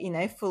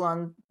the, full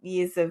on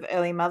years of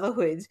early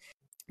motherhood.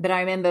 But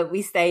I remember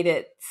we stayed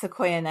at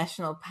Sequoia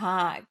National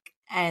Park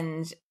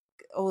and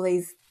all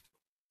these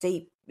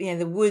deep,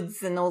 the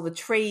woods and all the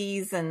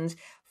trees and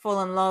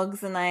fallen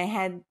logs. And I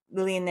had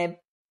Lily in there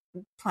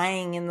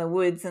playing in the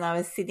woods, and I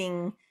was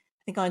sitting,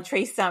 I think, on a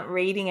tree stump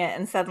reading it,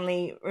 and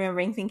suddenly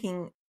remembering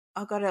thinking,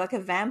 oh God, like a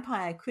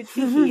vampire could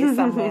be here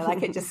somewhere.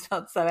 Like it just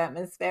felt so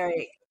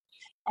atmospheric.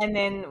 And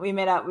then we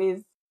met up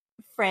with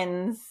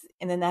friends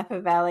in the Napa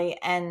Valley,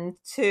 and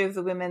 2 of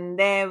the women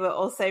there were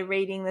also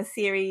reading the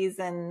series.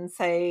 And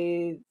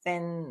so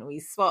then we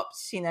swapped,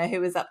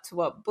 who was up to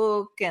what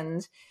book.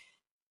 And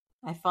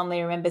I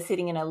fondly remember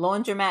sitting in a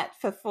laundromat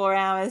for 4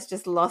 hours,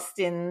 just lost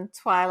in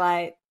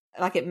Twilight.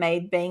 Like it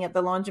made being at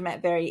the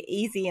laundromat very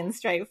easy and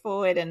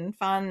straightforward and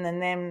fun.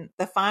 And then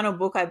the final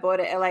book I bought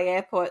at LA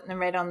Airport and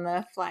read on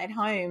the flight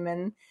home.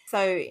 And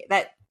so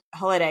that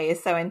holiday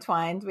is so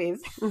entwined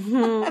with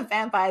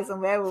vampires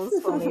and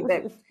werewolves for me,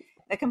 but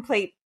a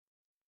complete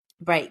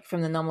break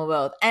from the normal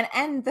world.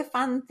 And the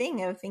fun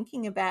thing of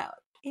thinking about,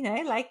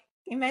 like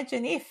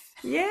imagine if.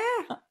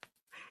 Yeah.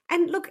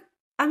 And look,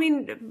 I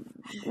mean,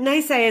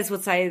 naysayers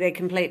would say they're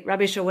complete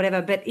rubbish or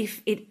whatever, but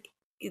if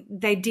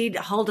they did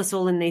hold us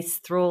all in this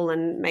thrall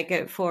and make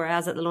it 4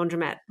 hours at the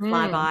laundromat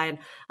fly by. And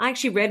I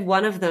actually read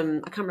one of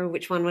them, I can't remember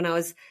which one, when I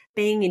was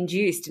being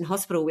induced in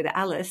hospital with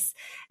Alice.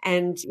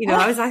 And,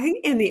 I was, I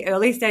think, in the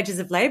early stages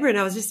of labour, and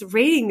I was just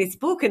reading this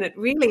book, and it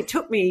really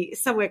took me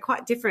somewhere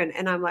quite different.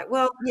 And I'm like,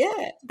 well,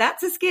 yeah,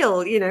 that's a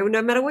skill,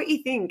 no matter what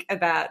you think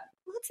about,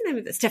 what's the name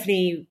of it?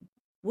 Stephanie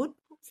Wood?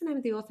 What's the name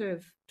of the author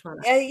of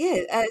Twilight?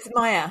 It's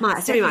Maya.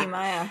 Stephanie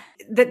Meyer.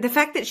 The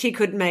fact that she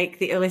could make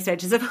the early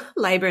stages of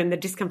labour and the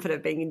discomfort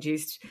of being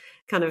induced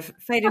kind of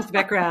fade into the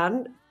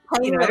background,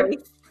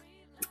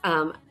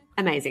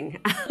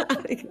 amazing.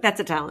 That's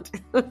a talent.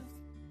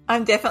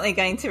 I'm definitely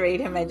going to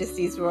read Her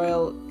Majesty's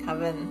Royal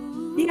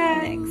Coven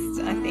next,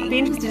 I think. I'd be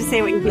interested to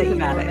see what you think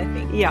about it. I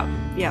think.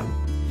 Yeah.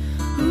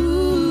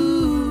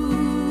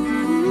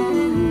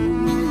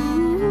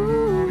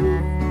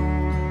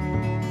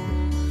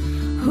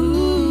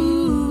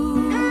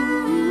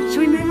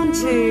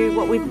 To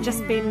what we've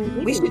just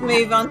been. We should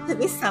move on to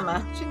this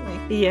summer,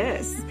 shouldn't we?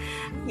 Yes.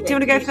 Do you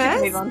want to go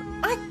first? Move on.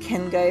 I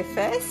can go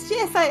first.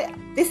 Yes.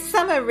 This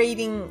summer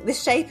reading, the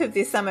shape of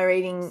this summer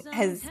reading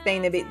has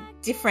been a bit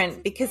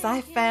different because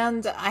I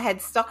found I had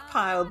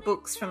stockpiled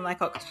books from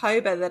like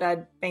October that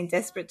I'd been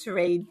desperate to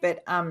read,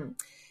 but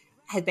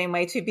had been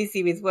way too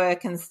busy with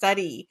work and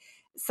study.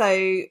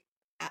 So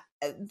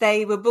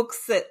they were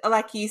books that,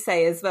 like you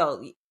say as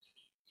well,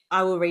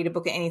 I will read a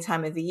book at any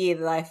time of the year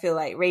that I feel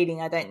like reading.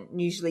 I don't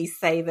usually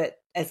save it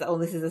as, oh,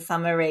 this is a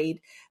summer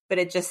read, but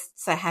it just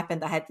so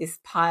happened I had this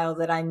pile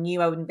that I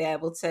knew I wouldn't be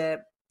able to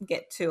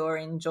get to or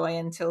enjoy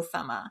until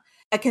summer.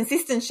 A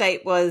consistent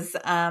shape was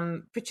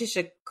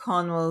Patricia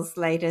Cornwell's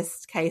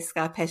latest Kay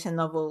Scarpetta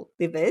novel,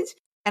 Livid.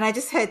 And I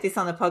just heard this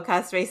on the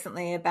podcast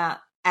recently about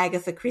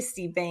Agatha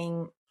Christie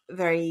being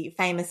very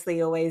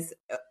famously always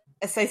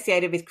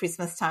associated with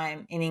Christmas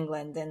time in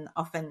England and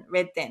often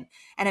read then.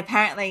 And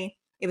apparently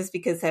it was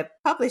because her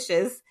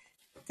publishers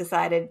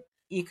decided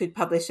you could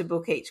publish a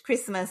book each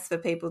Christmas for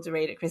people to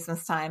read at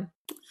Christmas time.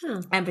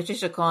 And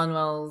Patricia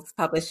Cornwell's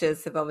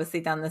publishers have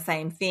obviously done the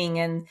same thing.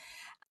 And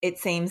it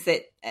seems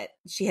that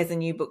she has a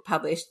new book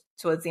published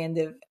towards the end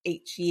of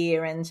each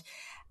year. And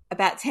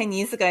about 10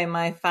 years ago,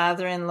 my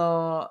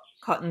father-in-law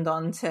cottoned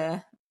on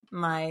to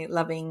my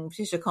loving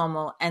Patricia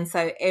Cornwell. And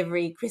so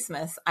every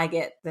Christmas I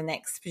get the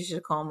next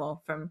Patricia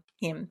Cornwell from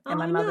him and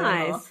my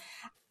mother-in-law. Nice.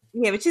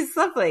 Yeah, which is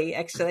lovely,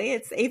 actually.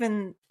 It's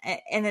even,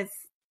 and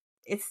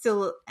it's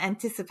still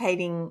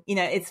anticipating,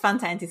 it's fun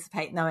to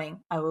anticipate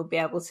knowing I will be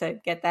able to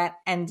get that.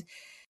 And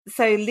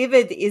so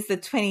Livid is the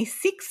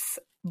 26th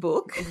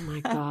book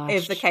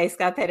of the Kay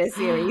Scarpetta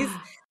series.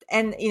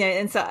 And,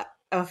 and so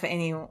for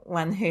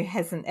anyone who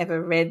hasn't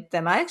ever read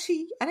them, I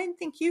don't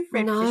think you've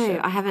read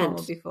Patricia I haven't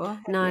Cornwell before.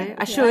 No,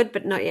 I should,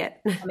 but not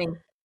yet. I mean,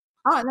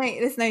 no,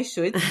 there's no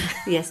should.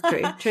 Yes,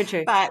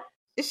 true. But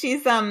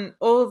she's,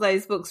 all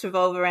those books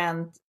revolve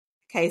around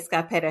Kay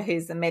Scarpetta,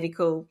 who's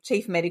a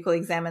chief medical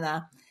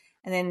examiner.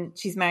 And then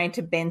she's married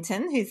to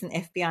Benton, who's an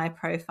FBI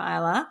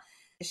profiler.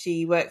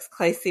 She works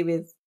closely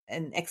with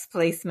an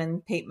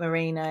ex-policeman, Pete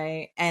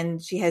Marino, and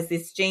she has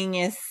this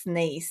genius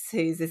niece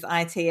who's this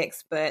IT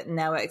expert and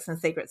now works in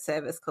Secret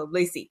Service called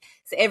Lucy.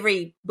 So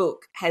every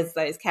book has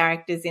those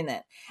characters in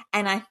it.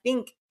 And I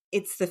think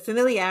it's the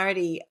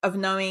familiarity of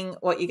knowing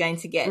what you're going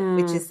to get,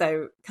 which is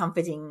so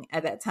comforting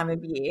at that time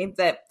of year.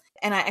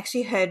 And I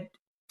actually heard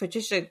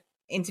Patricia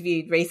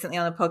interviewed recently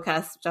on a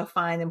podcast, which I'll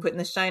find and put in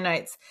the show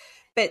notes,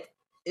 but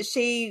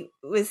she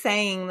was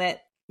saying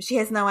that she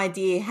has no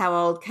idea how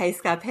old Kay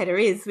Scarpetta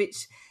is,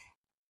 which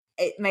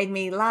it made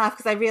me laugh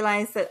because I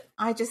realised that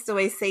I just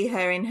always see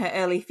her in her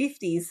early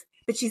 50s,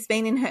 but she's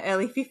been in her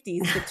early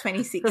 50s for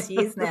 26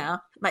 years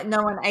now. Like,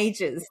 no one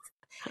ages.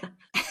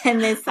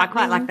 And there's something I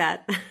quite like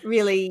that.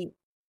 Really,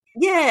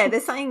 yeah,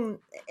 there's something,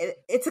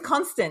 it's a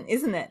constant,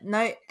 isn't it?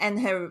 No, and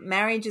her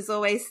marriage is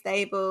always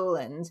stable.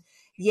 And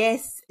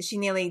yes, she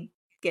nearly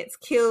gets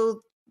killed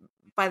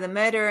by the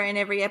murderer in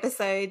every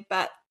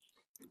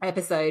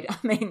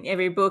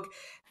every book,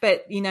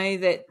 but you know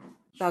that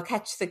they'll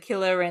catch the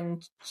killer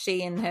and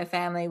she and her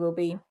family will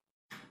be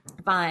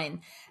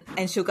fine.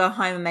 And she'll go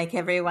home and make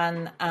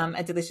everyone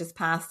a delicious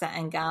pasta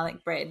and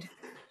garlic bread.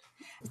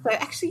 So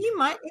actually you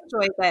might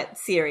enjoy that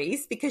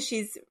series because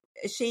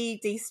she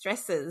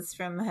de-stresses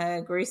from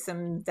her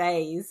gruesome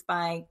days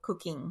by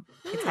cooking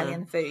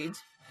Italian food.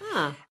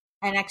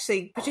 And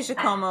actually Patricia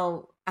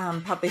Cornwell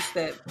published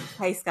the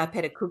Kay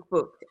Scarpetta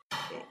cookbook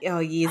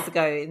years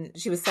ago, and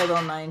she was so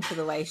well known for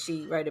the way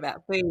she wrote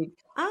about food.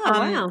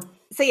 Wow.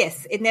 So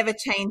yes, it never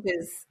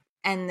changes,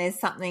 and there's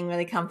something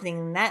really comforting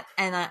in that,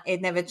 and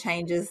it never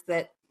changes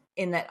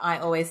in that I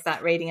always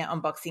start reading it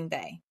on Boxing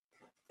Day.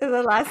 So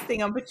the last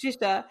thing on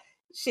Patricia,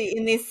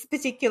 in this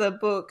particular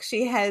book,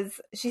 she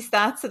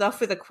starts it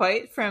off with a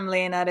quote from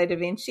Leonardo da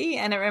Vinci,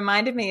 and it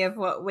reminded me of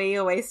what we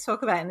always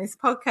talk about in this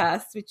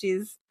podcast, which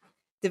is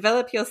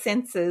develop your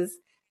senses,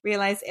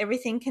 realize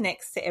everything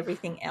connects to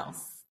everything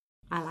else.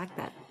 I like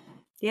that.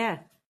 Yeah.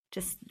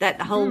 Just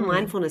that whole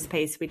mindfulness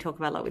piece we talk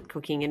about a lot with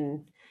cooking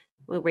and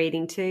we're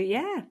reading too.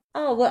 Yeah.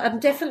 Oh, well, I'm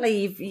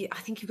definitely, I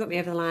think you've got me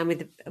over the line with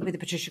the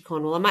Patricia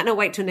Cornwell. I might not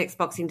wait till next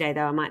Boxing Day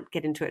though. I might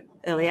get into it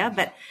earlier,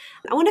 but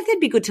I wonder if they'd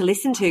be good to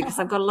listen to because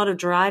I've got a lot of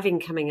driving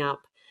coming up.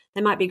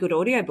 They might be a good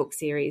audiobook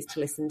series to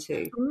listen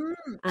to.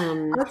 I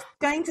was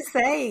going to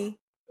say,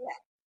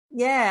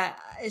 yeah,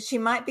 she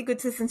might be good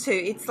to listen to.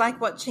 It's like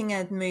watching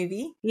a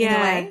movie in a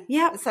way.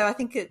 Yeah. So I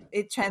think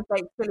it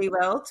translates really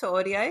well to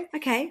audio.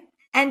 Okay.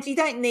 And you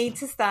don't need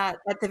to start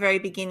at the very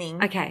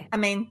beginning. Okay. I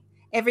mean,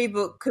 every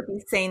book could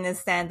be seen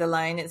as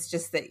standalone. It's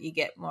just that you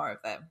get more of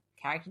a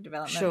character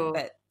development. Sure.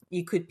 But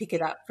you could pick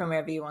it up from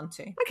wherever you want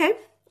to. Okay.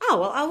 Oh,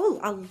 well,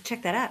 I'll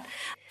check that out.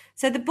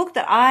 So the book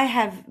that I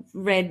have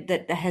read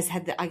that has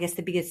had,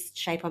 the biggest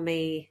shape on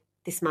me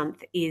this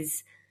month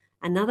is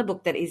another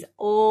book that is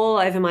all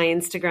over my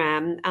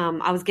Instagram.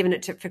 I was given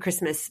it for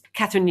Christmas.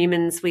 Catherine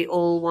Newman's We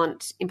All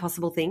Want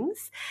Impossible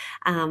Things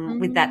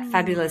with that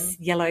fabulous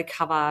yellow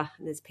cover.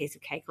 And there's a piece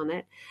of cake on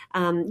it.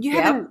 You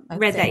haven't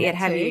read that yet,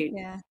 have you,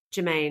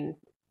 Jermaine?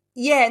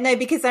 Yeah, no,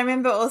 because I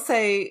remember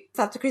also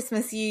after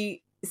Christmas you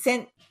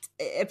sent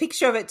a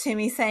picture of it to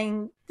me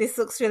saying this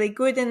looks really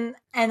good. And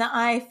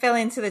I fell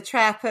into the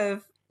trap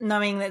of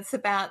knowing that it's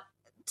about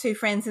two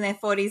friends in their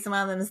 40s and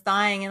one of them is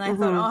dying, and I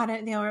thought, I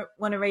don't think I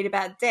want to read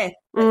about death.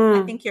 But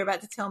I think you're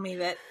about to tell me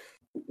that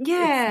it's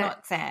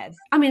not sad.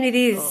 I mean, it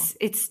is.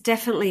 It's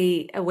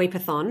definitely a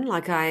weepathon.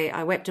 Like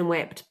I wept and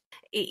wept.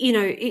 you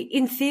know,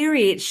 in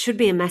theory, it should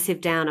be a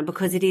massive downer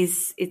because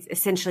it's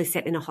essentially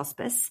set in a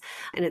hospice,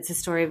 and it's a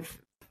story of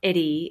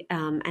Eddie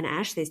and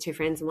Ash, these two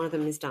friends, and one of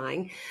them is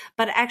dying.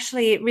 But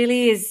actually, it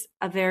really is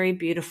a very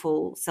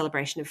beautiful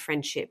celebration of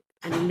friendship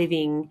and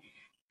living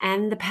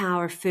and the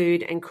power of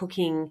food and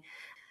cooking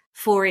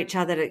for each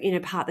other to, you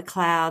know, part the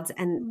clouds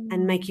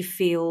and make you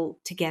feel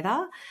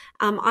together.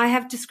 I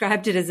have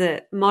described it as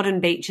a modern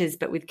beaches,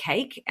 but with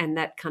cake, and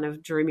that kind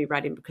of drew me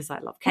right in because I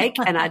love cake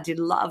and I did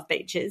love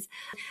beaches.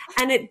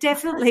 And it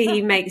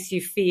definitely makes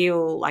you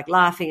feel like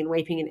laughing and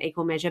weeping in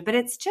equal measure, but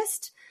it's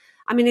just,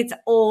 I mean, it's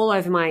all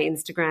over my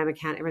Instagram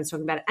account. Everyone's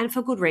talking about it, and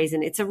for good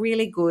reason. It's a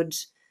really good,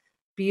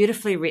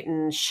 beautifully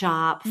written,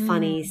 sharp,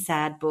 funny,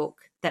 sad book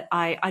that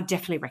I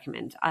definitely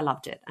recommend. I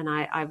loved it, and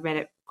I read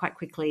it quite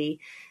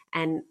quickly.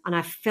 And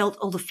I felt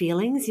all the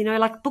feelings, you know,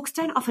 like books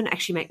don't often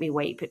actually make me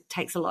weep. It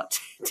takes a lot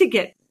to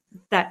get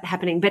that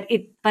happening, but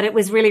it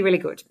was really, really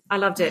good. I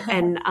loved it.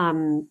 And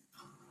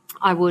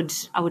I would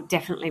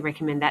definitely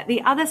recommend that.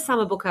 The other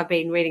summer book I've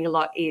been reading a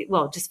lot,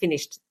 just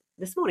finished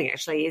this morning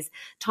actually, is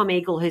Tom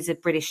Eagle, who's a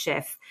British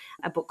chef,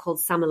 a book called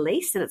Summer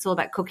Lease, and it's all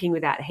about cooking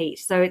without heat.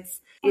 So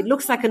it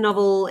looks like a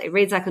novel, it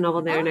reads like a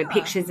novel. There are no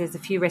pictures, there's a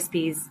few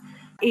recipes.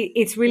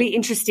 It's really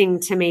interesting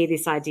to me,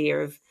 this idea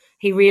of,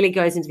 he really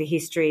goes into the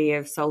history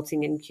of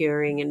salting and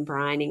curing and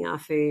brining our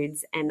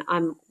foods. And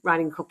I'm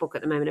writing a cookbook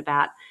at the moment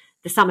about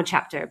the summer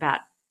chapter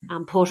about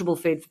portable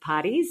food for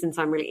parties. And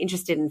so I'm really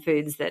interested in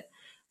foods that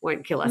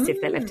won't kill us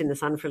if they're left in the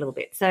sun for a little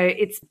bit. So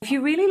if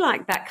you really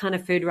like that kind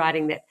of food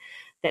writing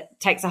that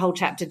takes a whole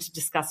chapter to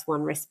discuss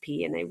one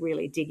recipe and they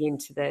really dig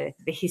into the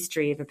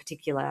history of a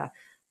particular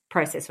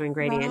process or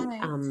ingredient,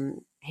 right.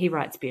 He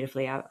writes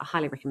beautifully. I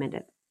highly recommend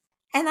it.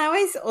 And I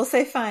always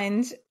also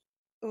find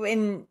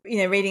when, you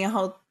know, reading a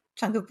whole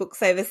chunk of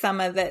books over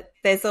summer that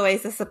there's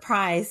always a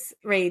surprise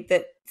read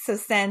that sort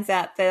of stands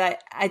out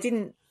that I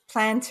didn't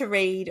plan to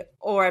read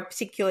or I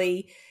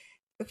particularly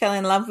fell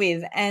in love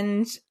with.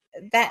 And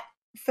that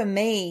for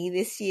me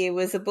this year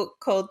was a book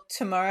called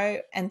Tomorrow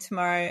and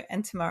Tomorrow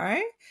and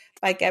Tomorrow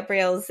by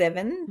Gabrielle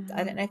Zevin.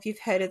 I don't know if you've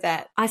heard of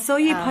that. I saw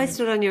you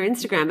posted it on your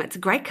Instagram. It's a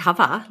great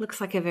cover.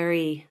 Looks like a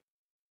very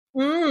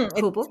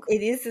cool book.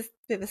 It is a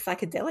bit of a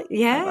psychedelic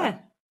cover.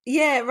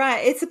 Yeah,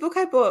 right. It's a book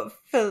I bought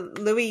for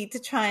Louis to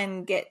try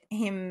and get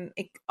him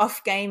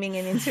off gaming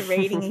and into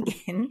reading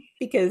again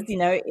because, you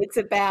know, it's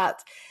about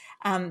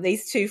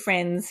these two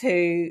friends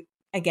who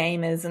are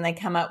gamers and they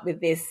come up with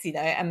this, you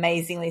know,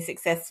 amazingly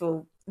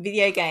successful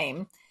video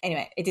game.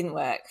 Anyway, it didn't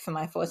work for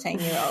my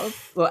 14-year-old.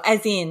 Well,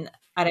 as in,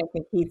 I don't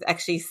think he's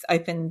actually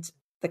opened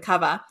the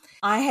cover.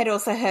 I had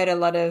also heard a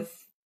lot of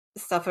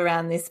stuff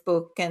around this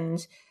book,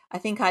 and I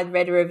think I'd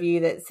read a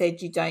review that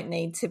said you don't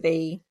need to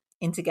be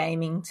into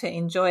gaming to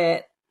enjoy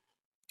it.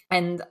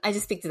 And I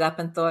just picked it up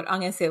and thought, I'm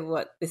going to see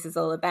what this is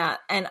all about.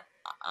 And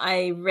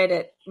I read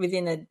it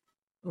within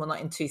not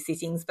in 2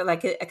 sittings, but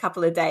like a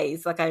couple of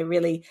days. Like I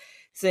really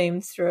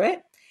zoomed through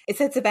it.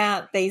 It's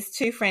about these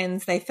two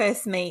friends. They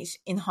first meet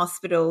in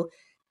hospital.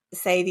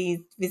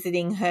 Sadie's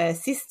visiting her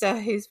sister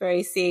who's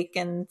very sick,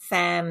 and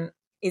Sam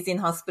is in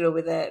hospital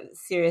with a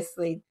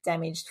seriously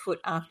damaged foot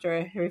after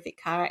a horrific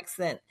car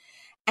accident.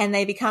 And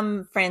they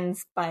become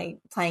friends by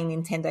playing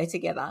Nintendo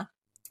together.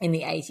 In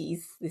the 80s,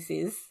 this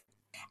is.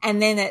 And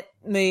then it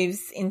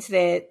moves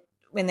into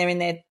when they're in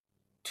their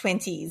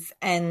 20s,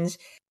 and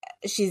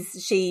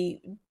she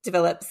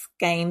develops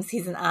games.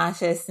 He's an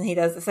artist and he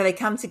does. So they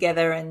come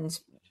together and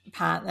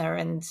partner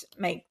and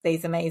make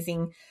these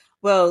amazing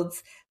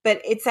worlds. But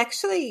it's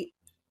actually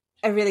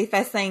a really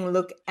fascinating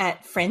look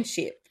at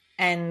friendship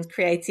and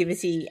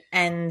creativity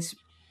and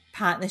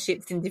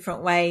partnerships in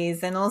different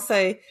ways, and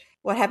also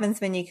what happens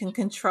when you can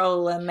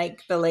control a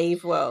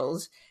make-believe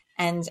world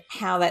and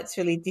how that's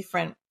really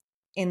different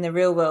in the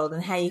real world,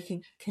 and how you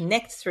can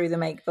connect through the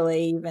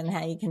make-believe and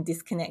how you can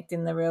disconnect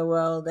in the real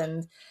world.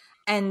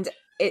 And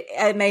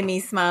it made me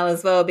smile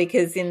as well,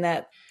 because in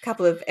that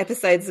couple of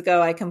episodes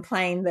ago I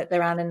complained that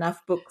there aren't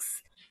enough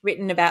books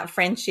written about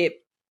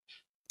friendship,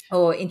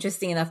 or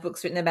interesting enough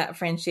books written about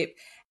friendship.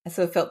 I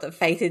sort of felt that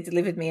fate had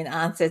delivered me an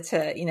answer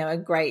to, you know, a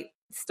great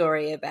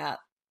story about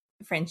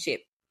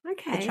friendship.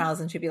 Okay. The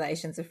trials and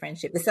tribulations of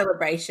friendship, the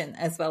celebration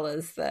as well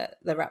as the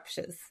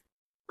ruptures.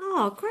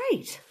 Oh,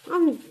 great.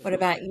 What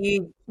about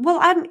you? Well,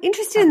 I'm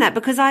interested in that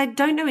because I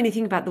don't know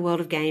anything about the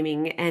world of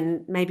gaming,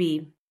 and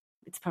maybe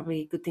it's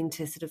probably a good thing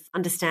to sort of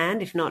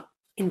understand, if not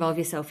involve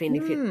yourself in,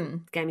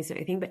 if gaming's not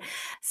your thing. But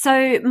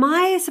so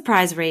my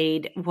surprise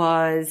read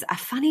was a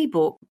funny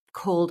book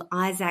called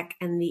Isaac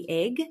and the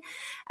Egg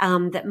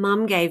that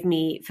Mum gave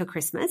me for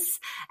Christmas.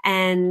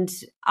 And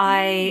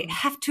I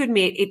have to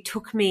admit, it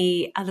took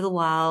me a little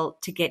while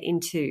to get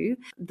into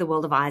the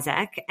world of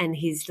Isaac and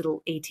his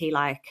little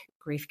ET-like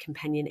grief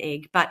companion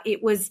egg. But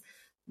it was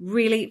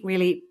really,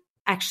 really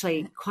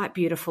actually quite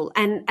beautiful.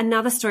 And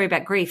another story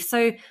about grief.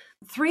 So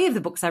 3 of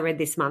the books I read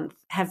this month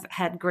have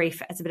had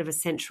grief as a bit of a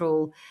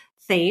central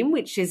theme,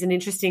 which is an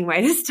interesting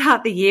way to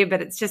start the year,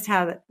 but it's just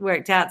how it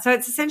worked out. So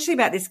it's essentially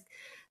about this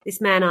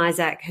man,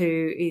 Isaac,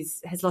 who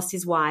has lost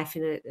his wife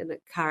in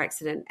a car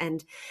accident,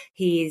 and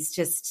he is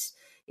just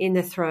in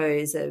the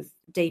throes of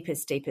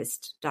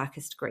deepest,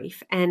 darkest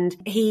grief. And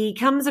he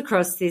comes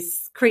across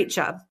this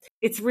creature.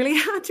 It's really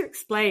hard to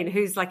explain,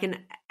 who's like an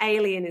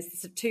alien.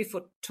 It's this 2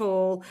 foot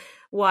tall,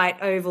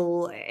 white,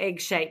 oval,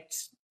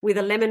 egg-shaped, with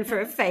a lemon for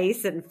a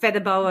face and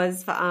feather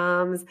boas for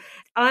arms.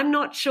 I'm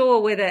not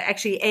sure whether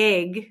actually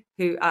Egg,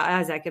 who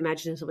Isaac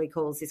imaginatively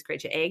calls this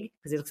creature Egg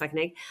because he looks like an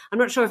egg, I'm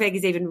not sure if Egg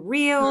is even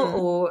real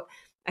or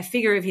a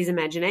figure of his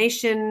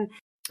imagination.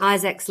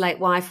 Isaac's late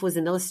wife was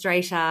an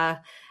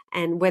illustrator,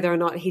 and whether or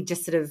not he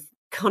just sort of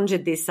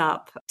conjured this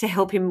up to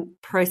help him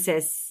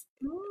process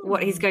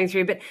what he's going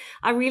through. But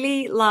I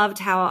really loved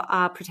how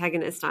our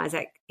protagonist,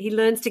 Isaac, he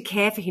learns to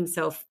care for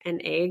himself and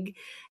Egg,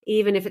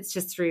 even if it's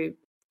just through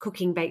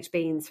cooking baked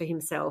beans for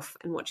himself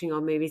and watching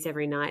old movies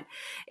every night.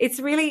 It's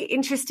really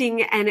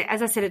interesting. And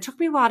as I said, it took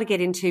me a while to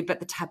get into,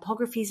 but the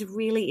typography is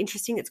really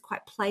interesting. It's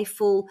quite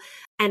playful,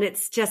 and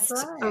it's just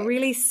a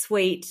really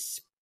sweet,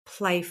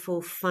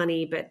 playful,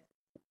 funny, but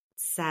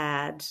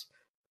sad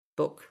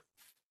book.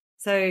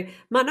 So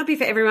might not be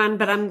for everyone,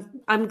 but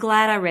I'm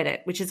glad I read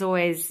it, which is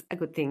always a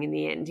good thing in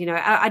the end. You know,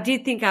 I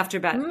did think after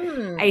about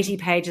 80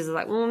 pages, I was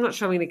like, well, I'm not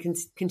sure I'm going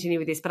to continue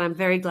with this, but I'm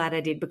very glad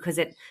I did, because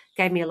it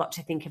gave me a lot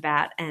to think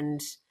about, and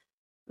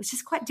it was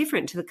just quite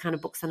different to the kind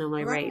of books I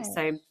normally read.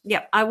 So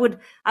yeah, I would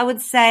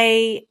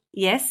say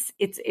yes,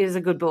 it is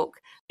a good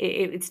book.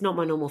 It's not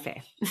my normal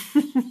fare.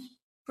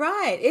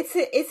 Right. It's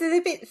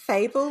a bit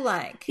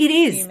fable-like. It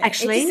is,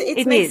 actually.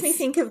 It makes me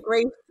think of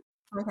grief.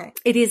 Okay.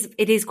 It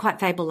is quite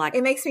fable-like.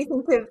 It makes me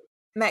think of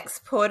Max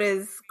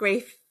Porter's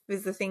Grief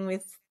is the Thing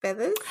with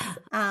Feathers.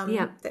 Don't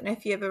know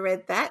if you ever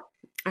read that.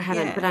 I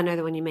haven't, but I know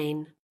the one you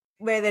mean.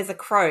 Where there's a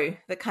crow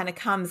that kind of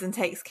comes and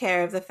takes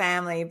care of the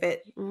family,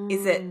 but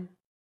is it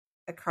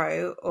a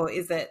crow or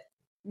is it?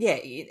 Yeah,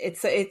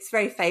 it's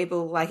very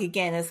fable-like.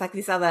 Again, it's like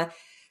this other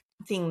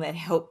thing that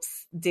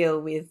helps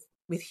deal with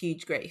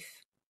huge grief.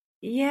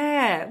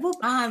 Yeah. Well,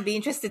 I'd be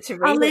interested to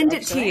read it. I'll lend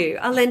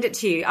it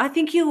to you. I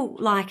think you'll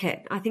like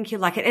it.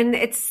 And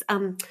it's I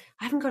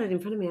haven't got it in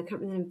front of me. I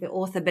can't remember the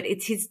author, but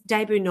it's his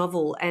debut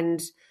novel.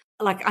 And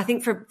like, I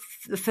think for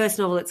the first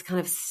novel, it's kind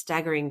of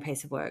staggering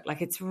piece of work.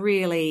 Like, it's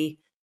really,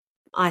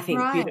 I think,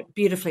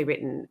 beautifully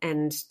written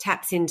and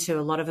taps into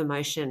a lot of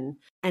emotion.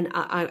 And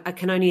I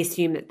can only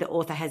assume that the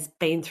author has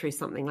been through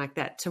something like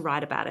that to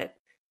write about it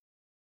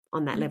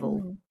on that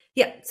level.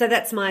 Yeah. So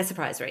that's my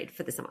surprise read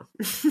for the summer.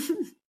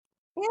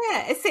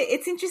 Yeah,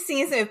 it's interesting,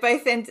 isn't it?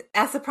 Both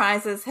our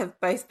surprises have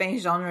both been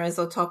genres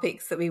or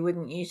topics that we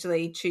wouldn't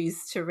usually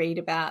choose to read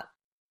about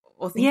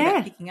or think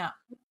about picking up.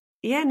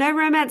 Yeah, no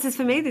romances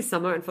for me this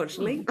summer,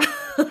 unfortunately.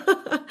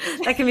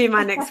 That can be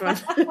my next one.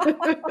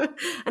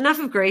 Enough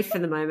of grief for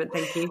the moment,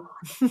 thank you.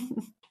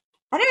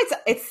 I know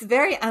it's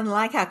very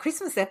unlike our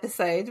Christmas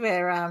episode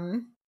where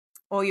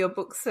all your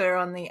books are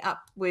on the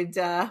upward,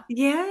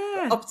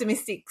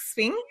 optimistic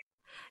swing.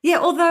 Yeah,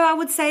 although I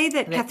would say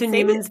that Catherine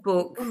Newman's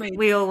book,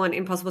 We All Want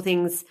Impossible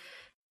Things,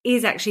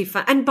 is actually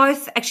fun. And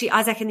both, actually,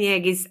 Isaac and the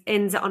Egg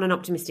ends on an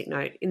optimistic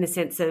note, in the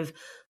sense of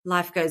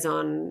life goes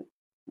on,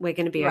 we're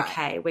going to be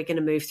okay, we're going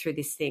to move through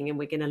this thing, and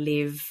we're going to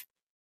live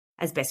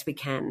as best we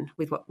can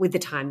with the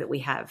time that we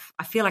have.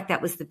 I feel like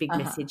that was the big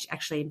message,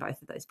 actually, in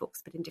both of those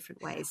books, but in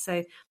different ways.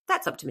 So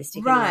that's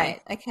optimistic.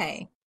 Right,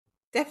 okay.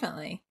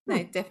 Definitely.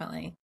 No,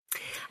 definitely.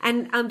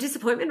 And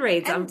disappointment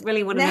reads, I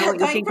really want to know what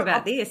you think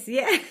about this.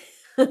 Yeah.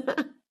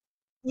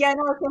 Yeah,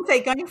 no, I was going to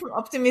say, going from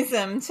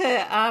optimism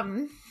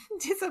to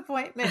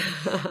disappointment.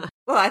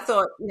 Well, I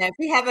thought, if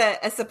we have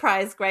a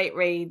surprise great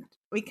read,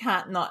 we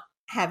can't not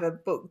have a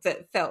book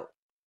that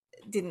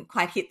didn't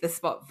quite hit the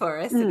spot for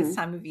us at this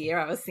time of year,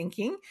 I was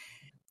thinking.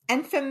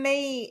 And for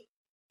me,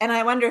 and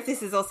I wonder if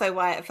this is also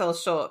why it fell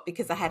short,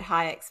 because I had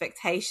high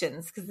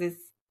expectations, because this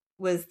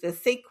was the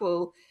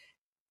sequel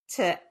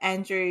to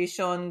Andrew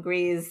Sean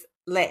Greer's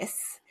Less,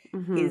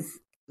 his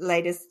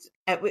latest,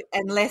 and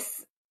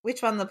Less,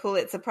 which won the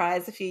Pulitzer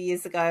Prize a few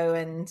years ago,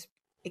 and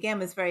again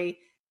was very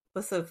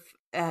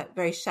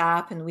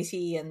sharp and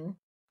witty, and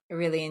I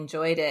really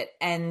enjoyed it.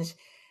 And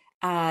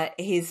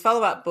his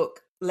follow-up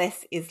book,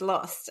 Less is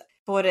Lost,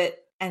 bought it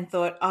and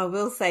thought,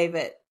 we'll save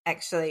it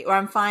actually, or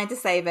I'm fine to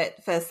save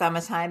it for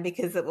summertime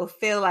because it will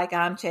feel like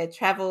armchair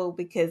travel,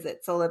 because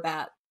it's all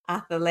about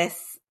Arthur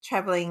Less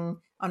traveling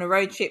on a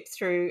road trip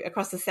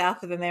across the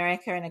south of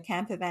America in a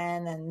camper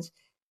van, and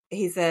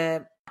he's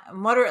a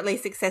moderately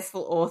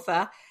successful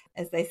author,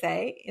 as they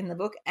say in the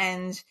book,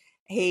 and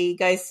he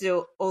goes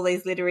to all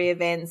these literary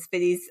events, but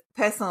his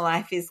personal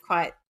life is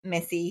quite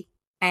messy.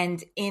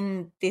 And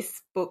in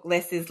this book,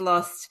 Less is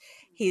Lost,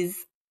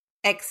 his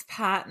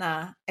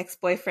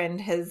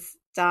ex-boyfriend has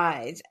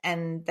died,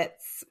 and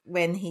that's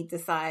when he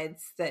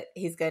decides that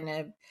he's going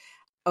to,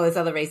 there's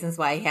other reasons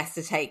why he has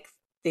to take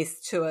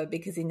this tour,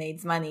 because he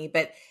needs money,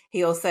 but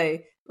he also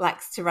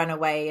likes to run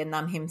away and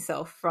numb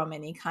himself from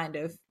any kind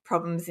of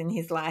problems in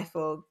his life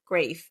or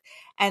grief.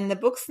 And the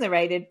book's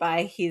narrated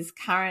by his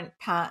current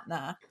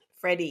partner,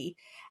 Freddie.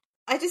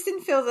 I just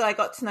didn't feel that I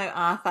got to know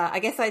Arthur. I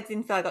guess I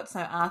didn't feel I got to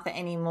know Arthur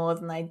any more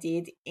than I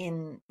did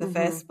in the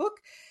first book.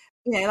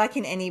 Like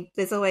in any,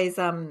 there's always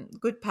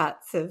good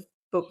parts of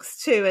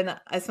books too, and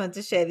I just wanted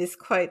to share this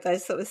quote that I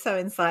just thought was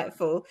so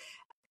insightful.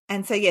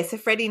 And so, so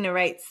Freddie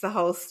narrates the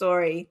whole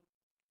story,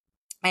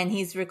 and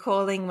he's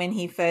recalling when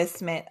he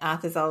first met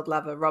Arthur's old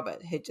lover,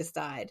 Robert, who just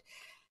died.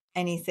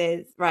 And he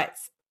says,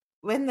 writes,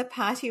 when the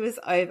party was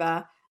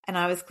over and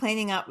I was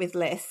cleaning up with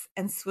Les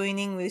and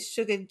swooning with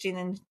sugared gin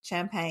and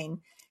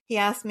champagne, he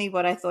asked me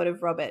what I thought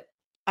of Robert.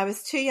 I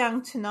was too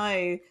young to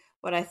know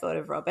what I thought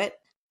of Robert.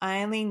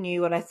 I only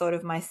knew what I thought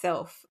of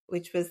myself,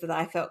 which was that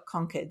I felt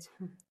conquered.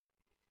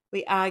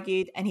 We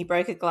argued and he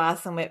broke a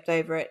glass and wept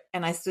over it,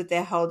 and I stood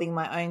there holding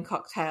my own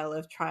cocktail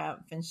of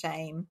triumph and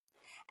shame.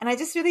 And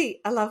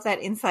I love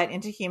that insight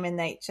into human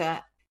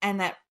nature,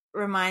 and that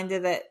reminder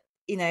that,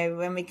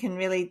 when we can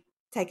really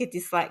take a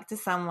dislike to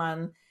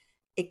someone,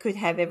 it could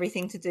have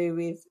everything to do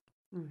with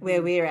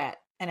where we're at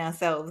and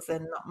ourselves,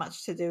 and not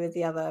much to do with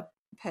the other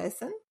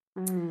person.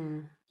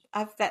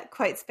 That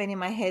quote's been in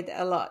my head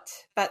a lot.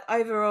 But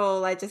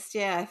overall, I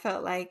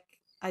felt like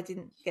I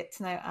didn't get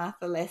to know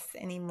Arthur less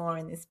anymore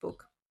in this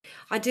book.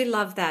 I do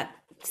love that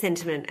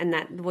sentiment, and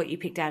that what you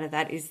picked out of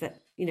that is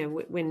that,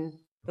 when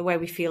the way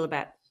we feel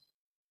about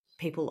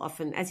people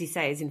often, as you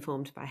say, is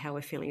informed by how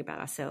we're feeling about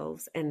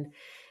ourselves. And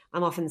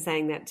I'm often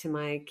saying that to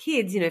my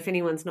kids, if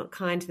anyone's not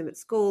kind to them at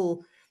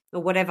school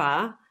or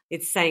whatever,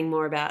 it's saying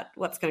more about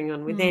what's going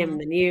on with them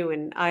than you.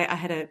 And I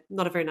had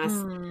not a very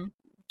nice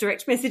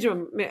direct message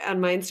on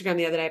my Instagram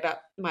the other day about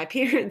my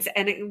appearance,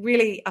 and it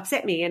really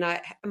upset me. And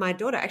my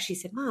daughter actually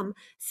said, Mum,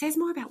 says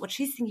more about what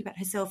she's thinking about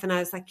herself. And I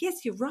was like,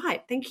 yes, you're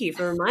right. Thank you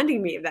for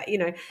reminding me of that,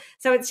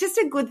 So it's just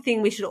a good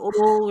thing. We should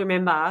all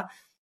remember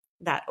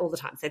that all the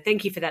time. So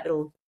thank you for that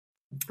little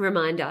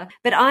reminder.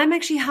 But I'm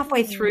actually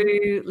halfway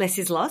through Les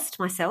Is Lost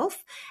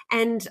myself,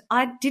 and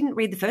I didn't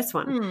read the first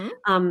one.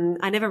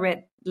 I never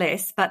read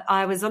Les, but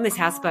I was on this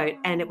houseboat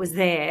and it was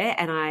there,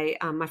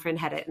 and my friend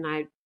had it, and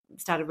I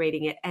started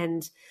reading it,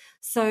 and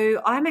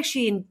so I'm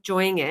actually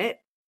enjoying it,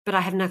 but I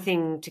have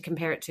nothing to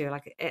compare it to.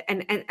 Like,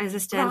 and as a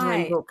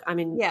standalone book, I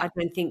mean, I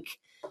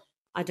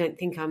don't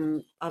think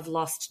I've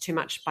lost too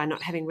much by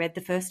not having read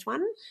the first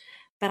one.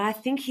 But I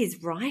think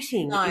his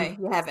writing, no,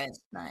 you haven't,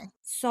 no,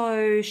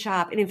 so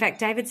sharp. And in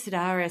fact, David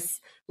Sedaris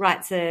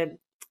writes an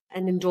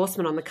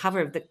endorsement on the cover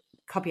of the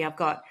copy I've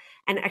got,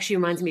 and it actually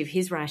reminds me of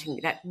his writing,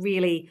 that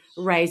really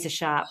razor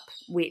sharp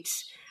wit.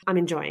 I'm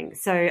enjoying.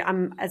 So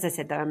as I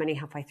said, though, I'm only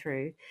halfway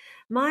through.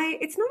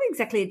 It's not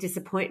exactly a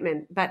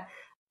disappointment, but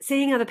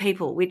Seeing Other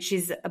People, which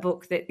is a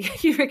book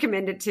that you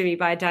recommended to me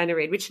by Dinah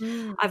Reid, which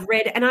I've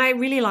read, and I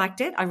really liked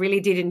it. I really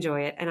did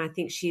enjoy it, and I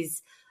think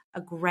she's a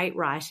great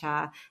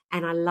writer,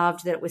 and I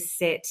loved that it was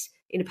set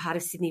in a part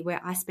of Sydney where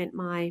I spent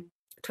my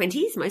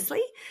 20s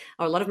mostly,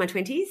 or a lot of my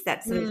 20s.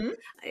 That's sort of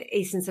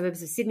eastern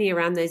suburbs of Sydney,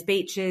 around those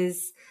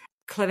beaches.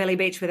 Clovelly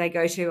Beach, where they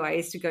go to, I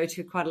used to go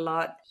to quite a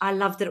lot. I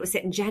loved that it was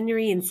set in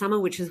January and summer,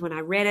 which was when I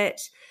read it.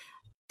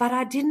 But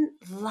I didn't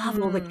love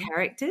all the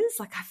characters.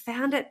 Like, I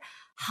found it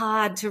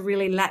hard to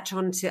really latch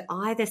on to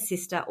either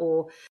sister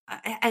or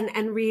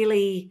and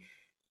really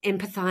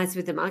empathize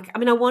with them. I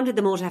mean, I wanted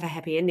them all to have a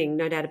happy ending,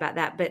 no doubt about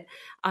that. But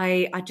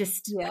I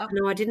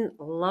didn't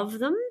love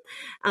them.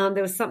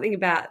 There was something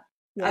about,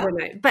 I don't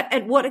know.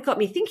 But what it got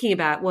me thinking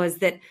about was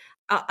that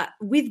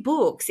with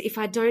books, if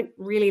I don't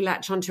really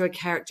latch onto a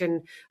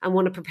character and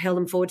want to propel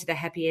them forward to the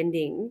happy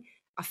ending,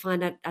 I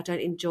find I don't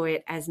enjoy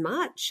it as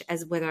much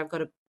as whether I've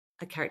got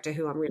a character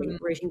who I'm really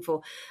rooting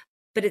for.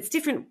 But it's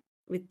different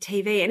with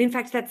TV. And in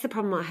fact, that's the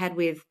problem I had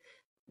with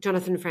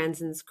Jonathan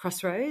Franzen's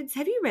Crossroads.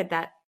 Have you read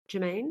that,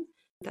 Jermaine?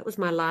 That was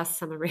my last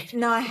summer read.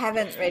 No, I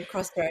haven't read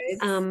Crossroads.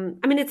 I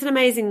mean, it's an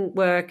amazing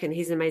work and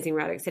he's an amazing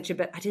writer, etc.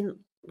 But I didn't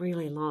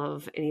really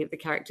love any of the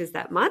characters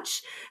that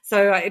much.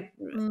 So I've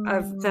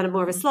found it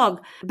more of a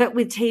slog. But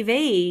with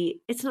TV,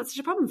 it's not such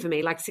a problem for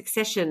me. Like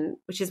Succession,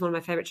 which is one of my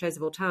favourite shows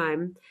of all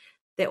time,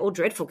 they're all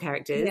dreadful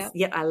characters,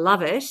 yet I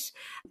love it.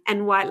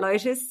 And White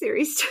Lotus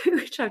series 2,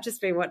 which I've just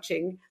been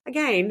watching.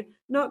 Again,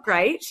 not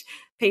great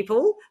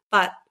people,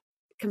 but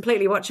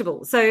completely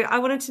watchable. So I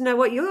wanted to know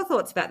what your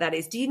thoughts about that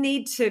is. Do you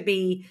need to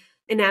be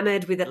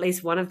enamoured with at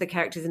least one of the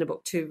characters in a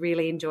book to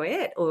really enjoy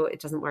it, or it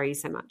doesn't worry you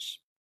so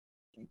much?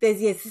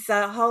 There's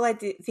a whole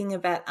thing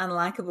about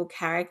unlikable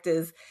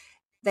characters.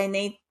 They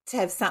need to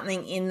have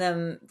something in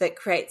them that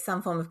creates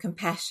some form of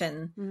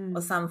compassion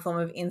or some form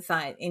of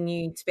insight in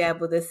you to be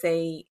able to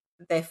see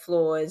they're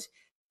flawed,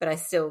 but I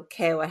still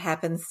care what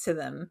happens to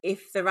them.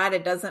 If the writer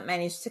doesn't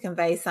manage to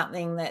convey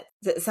something that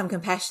some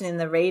compassion in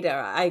the reader,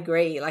 I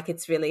agree, like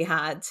it's really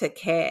hard to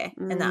care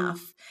enough.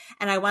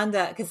 And I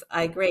wonder, because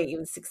I agree,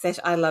 with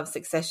Succession, I love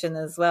Succession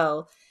as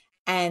well.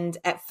 And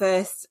at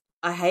first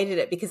I hated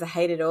it because I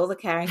hated all the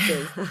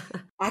characters.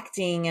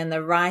 Acting and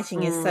the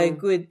writing is so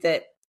good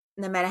that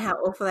no matter how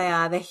awful they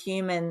are, they're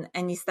human,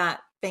 and you start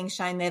being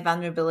shown their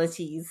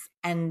vulnerabilities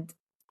and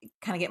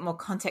kind of get more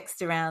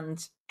context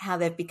around how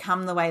they've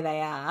become the way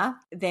they are,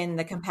 then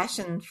the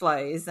compassion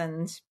flows,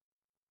 and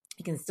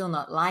you can still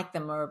not like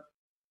them or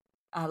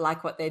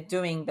like what they're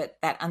doing, but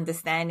that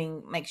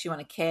understanding makes you want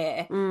to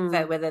care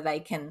for whether they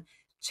can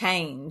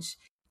change.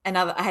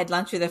 I had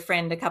lunch with a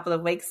friend a couple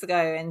of weeks ago,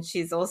 and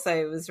she's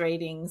also was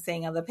reading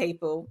Seeing Other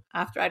People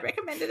after I'd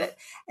recommended it.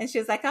 And she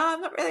was like, oh,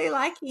 I'm not really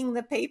liking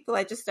The People.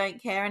 I just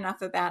don't care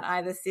enough about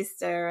either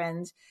sister.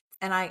 And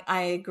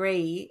I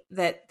agree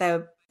that they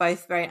were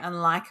both very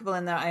unlikable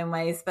in their own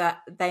ways, but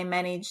they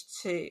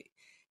managed to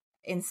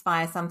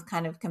inspire some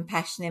kind of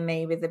compassion in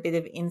me with a bit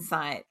of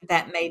insight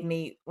that made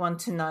me want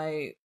to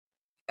know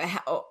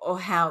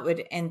how it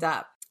would end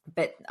up.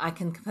 But I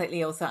can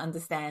completely also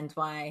understand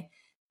why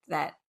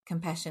that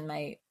compassion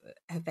may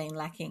have been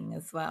lacking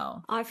as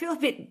well. I feel a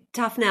bit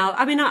tough now.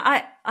 I mean,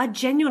 I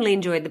genuinely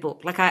enjoyed the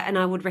book. And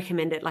I would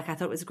recommend it. I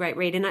thought it was a great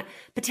read. And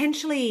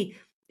potentially,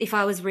 if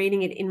I was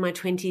reading it in my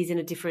 20s in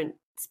a different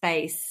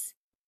space,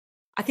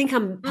 I think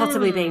I'm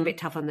possibly being a bit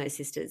tough on those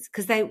sisters,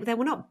 because they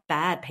were not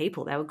bad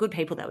people. They were good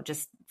people. They were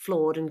just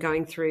flawed and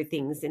going through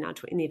things in their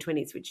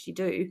 20s, which you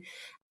do.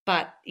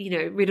 But,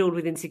 riddled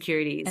with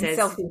insecurities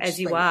as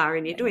you are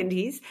in your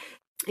 20s.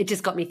 It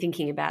just got me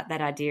thinking about that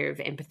idea of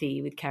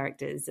empathy with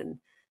characters and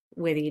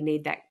whether you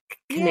need that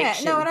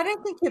connection. Yeah, no, and I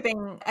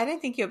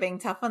don't think you're being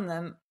tough on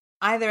them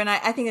either. And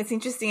I think it's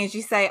interesting, as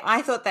you say,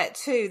 I thought that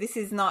too. This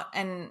is not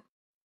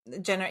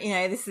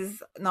this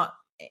is not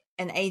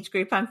an age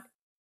group I'm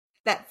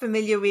that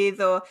familiar with,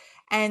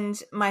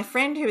 and my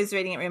friend who was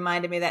reading it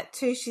reminded me of that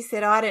too. She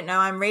said, I don't know,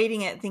 I'm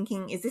reading it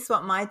thinking, is this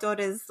what my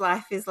daughter's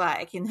life is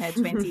like in her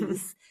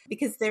 20s?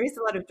 Because there is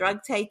a lot of drug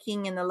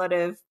taking and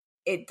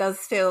it does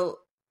feel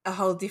a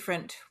whole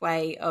different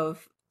way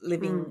of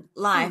living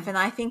life. And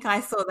I think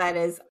I saw that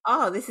as,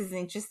 this is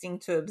interesting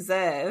to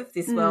observe,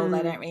 this world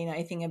I don't really know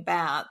anything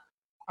about,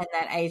 and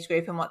that age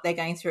group and what they're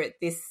going through at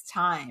this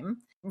time,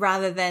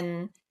 rather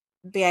than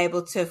be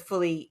able to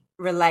fully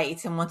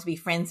relate and want to be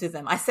friends with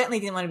them. I certainly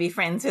didn't want to be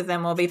friends with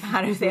them or be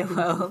part of their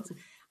world.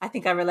 I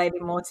think I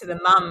related more to the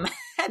mum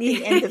at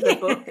the end of the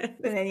book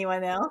than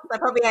anyone else. I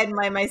probably had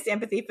my most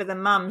empathy for the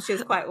mum. She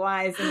was quite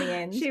wise in the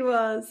end. She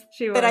was.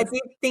 But I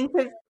did think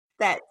of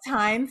that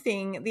time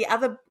thing.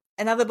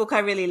 Another book I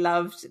really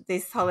loved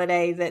this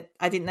holiday that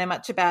I didn't know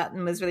much about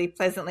and was really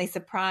pleasantly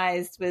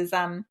surprised was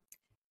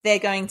They're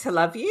Going to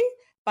Love You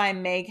by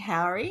Meg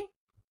Howry.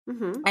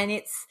 Mm-hmm. And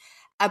it's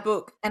a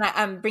book, and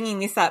I'm bringing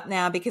this up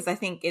now because I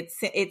think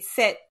it's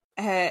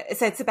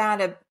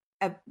about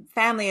a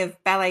family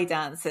of ballet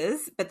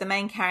dancers, but the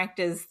main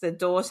character's the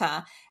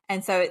daughter,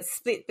 and so it's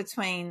split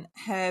between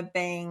her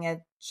being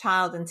a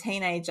child and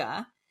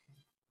teenager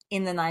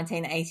in the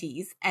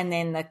 1980s and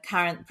then the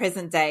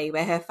present day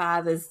where her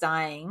father's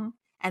dying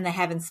and they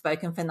haven't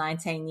spoken for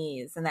 19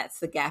 years, and that's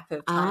the gap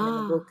of time in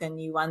the book,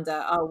 and you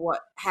wonder,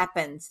 what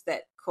happened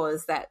that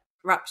caused that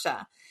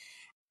rupture.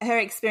 Her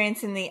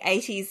experience in the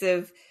 80s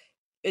of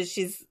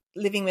she's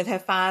living with her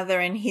father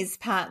and his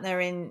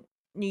partner in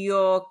New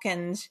York,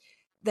 and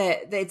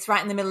it's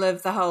right in the middle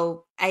of the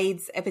whole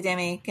AIDS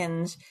epidemic,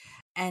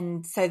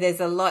 and so there's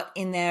a lot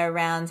in there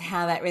around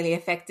how that really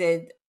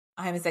affected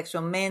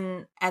homosexual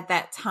men at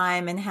that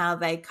time and how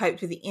they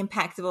coped with the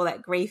impact of all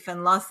that grief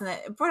and loss. And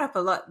it brought up a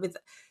lot with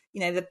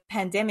the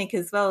pandemic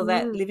as well,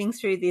 that living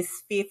through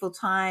this fearful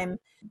time,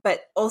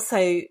 but also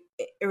it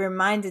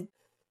reminded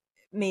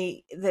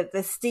me that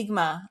the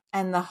stigma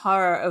and the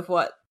horror of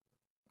what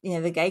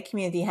the gay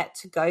community had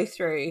to go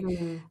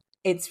through.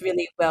 It's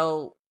really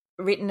well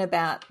written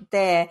about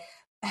there.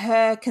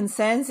 Her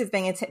concerns of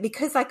being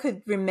because I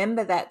could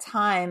remember that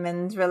time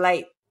and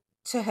relate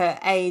to her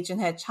age and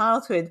her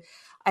childhood,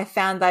 I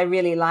found I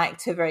really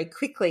liked her very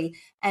quickly,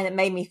 and it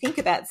made me think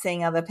about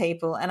Seeing Other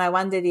People. And I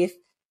wondered if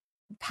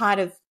part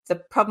of the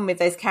problem with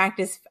those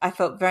characters, I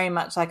felt very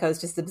much like I was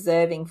just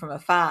observing from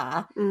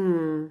afar,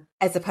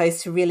 as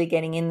opposed to really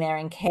getting in there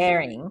and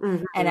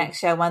caring. And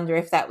actually I wonder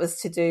if that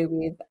was to do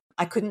with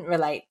I couldn't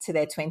relate to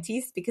their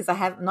 20s because I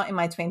have not in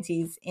my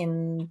 20s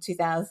in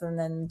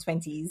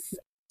 2020s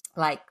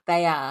like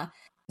they are.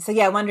 So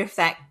yeah, I wonder if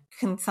that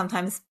can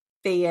sometimes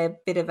be a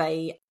bit of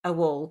a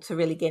wall to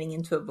really getting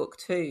into a book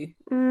too.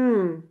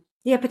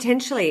 Yeah,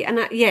 potentially. And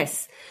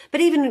yes,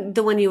 but even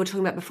the one you were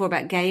talking about before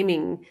about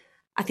gaming,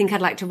 I think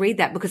I'd like to read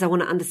that because I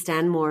want to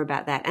understand more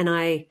about that.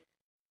 And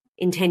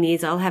in 10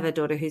 years, I'll have a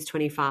daughter who's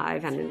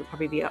 25 and it'll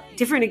probably be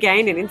different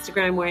again, and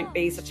Instagram won't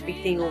be such a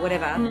big thing or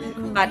whatever.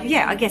 But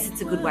yeah, I guess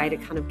it's a good way to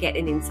kind of get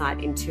an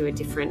insight into a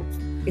different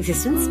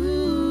existence.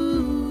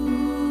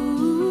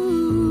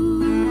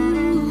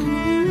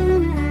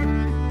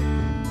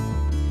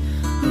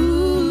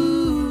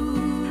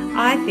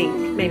 I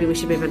think maybe we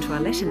should move on to our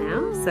letter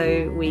now,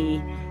 so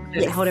we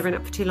don't hold everyone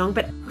up for too long.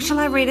 But shall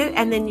I read it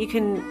and then you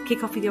can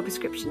kick off with your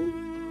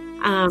prescription?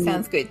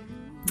 Sounds good.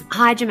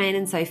 Hi, Jermaine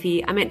and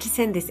Sophie. I meant to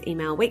send this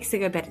email weeks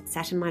ago, but it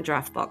sat in my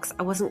draft box.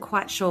 I wasn't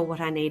quite sure what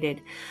I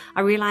needed.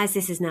 I realise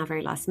this is now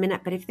very last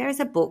minute, but if there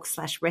is a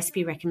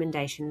book/recipe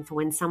recommendation for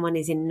when someone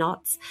is in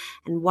knots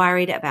and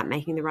worried about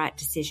making the right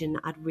decision,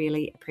 I'd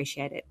really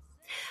appreciate it.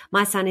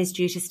 My son is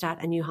due to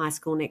start a new high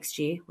school next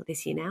year, or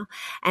this year now,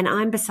 and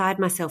I'm beside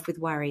myself with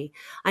worry.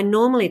 I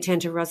normally turn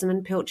to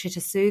Rosamund Pilcher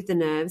to soothe the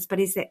nerves, but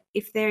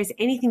if there is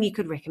anything you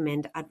could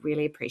recommend, I'd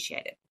really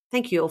appreciate it.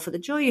 Thank you all for the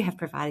joy you have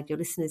provided your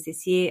listeners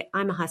this year.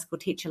 I'm a high school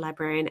teacher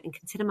librarian and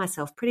consider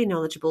myself pretty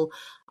knowledgeable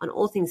on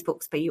all things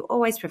books, but you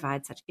always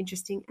provide such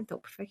interesting and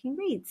thought-provoking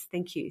reads.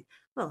 Thank you.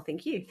 Well,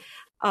 thank you.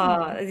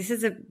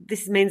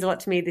 This means a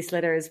lot to me, this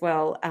letter as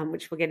well,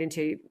 which we'll get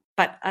into.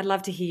 But I'd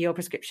love to hear your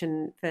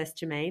prescription first,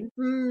 Germaine.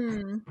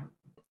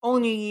 All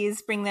New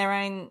Years bring their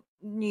own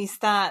new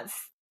starts,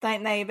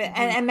 don't they? But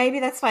and maybe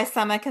that's why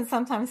summer can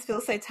sometimes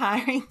feel so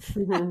tiring.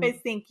 I always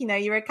think,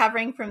 you're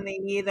recovering from the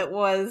year that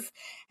was,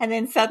 and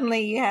then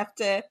suddenly you have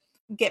to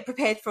get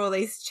prepared for all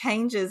these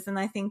changes. And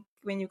I think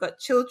when you've got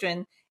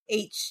children,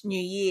 each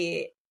new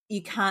year,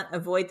 you can't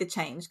avoid the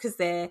change because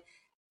they're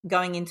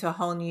going into a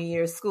whole new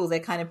year of school. They're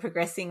kind of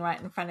progressing right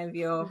in front of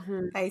your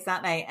face,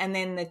 aren't they? And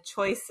then the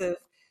choice of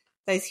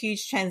those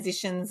huge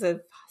transitions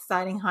of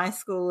starting high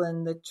school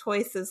and the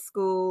choice of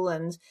school,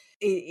 and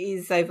it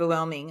is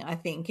overwhelming. I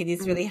think it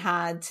is really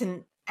hard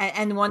to,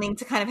 and wanting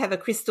to kind of have a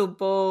crystal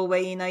ball where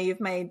you've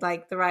made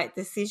like the right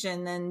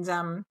decision,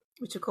 and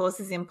which of course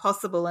is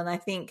impossible. And I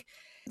think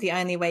the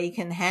only way you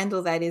can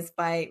handle that is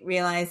by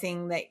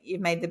realizing that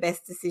you've made the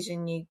best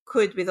decision you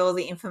could with all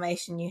the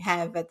information you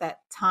have at that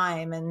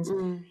time.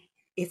 And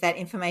if that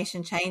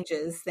information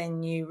changes,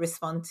 then you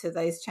respond to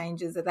those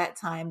changes at that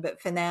time.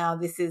 But for now,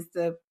 this is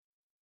the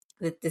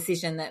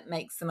decision that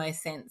makes the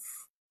most sense,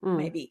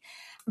 maybe.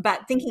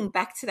 But thinking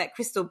back to that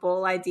crystal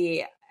ball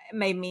idea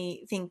made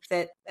me think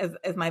that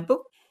of my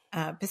book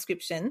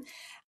prescription,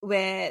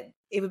 where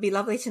it would be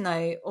lovely to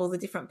know all the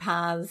different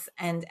paths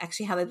and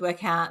actually how they'd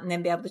work out, and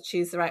then be able to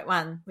choose the right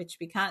one, which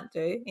we can't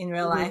do in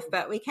real life,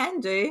 but we can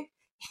do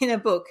in a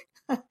book.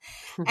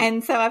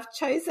 And so I've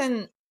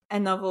chosen a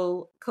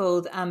novel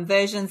called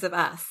Versions of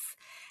Us.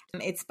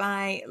 It's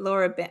by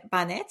Laura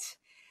Barnett.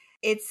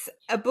 It's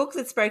a book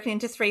that's broken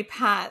into 3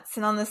 parts,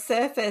 and on the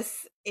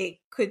surface, it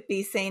could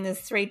be seen as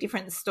 3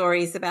 different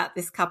stories about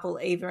this couple,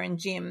 Eva and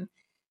Jim.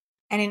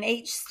 And in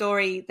each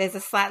story, there's a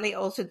slightly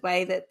altered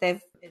way that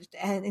they've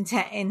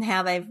in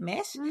how they've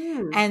met,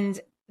 and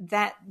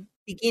that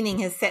beginning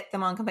has set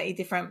them on completely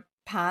different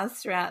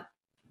paths throughout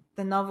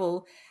the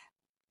novel.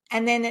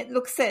 And then it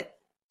looks at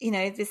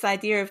this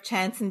idea of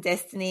chance and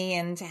destiny,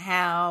 and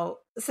how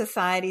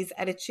society's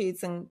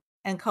attitudes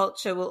and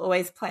culture will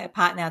always play a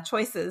part in our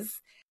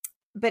choices.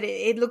 But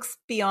it looks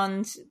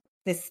beyond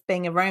this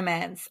being a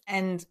romance,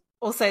 and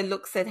also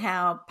looks at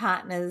how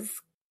partners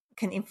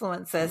can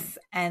influence us,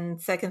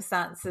 and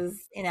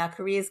circumstances in our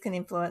careers can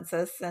influence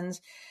us.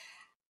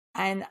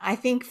 And I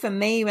think for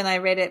me, when I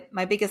read it,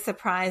 my biggest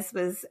surprise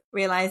was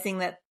realizing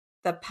that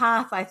the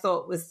path I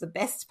thought was the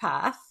best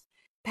path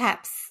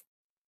perhaps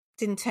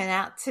didn't turn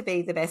out to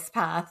be the best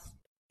path.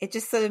 It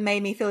just sort of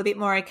made me feel a bit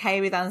more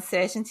okay with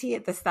uncertainty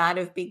at the start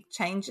of big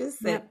changes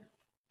that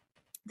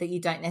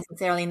you don't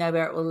necessarily know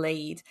where it will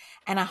lead.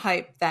 And I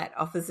hope that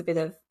offers a bit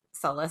of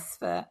solace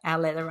for our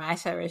letter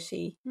writer as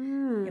she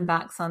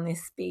embarks on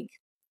this big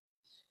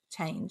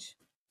change.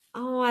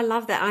 Oh, I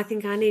love that. I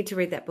think I need to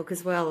read that book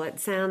as well. It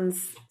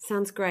sounds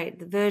great.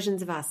 The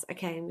Versions of Us.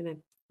 Okay, I'm going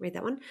to read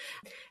that one.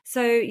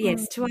 So,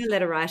 yes, to our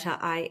letter writer,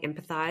 I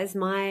empathise.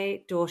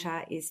 My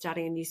daughter is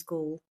starting a new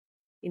school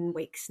in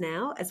weeks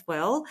now as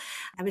well.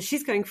 I mean,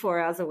 she's going 4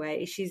 hours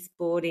away. She's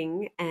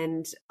boarding,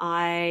 and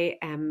I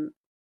am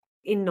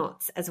in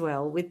knots as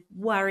well with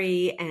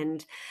worry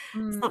and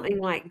something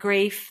like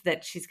grief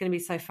that she's going to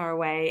be so far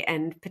away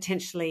and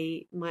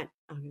potentially might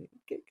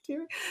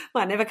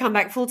never come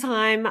back full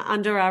time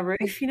under our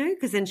roof,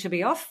 because then she'll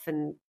be off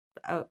and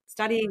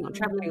studying or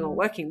traveling or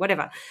working,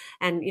 whatever.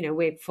 And,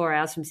 we're 4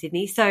 hours from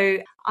Sydney. So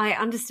I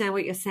understand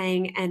what you're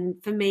saying.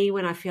 And for me,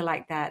 when I feel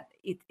like that,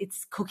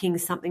 it's cooking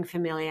something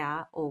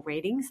familiar or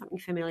reading something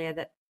familiar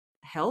that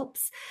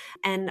helps.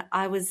 And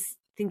I was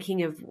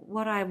thinking of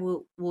what I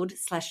will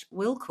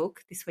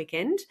cook this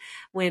weekend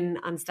when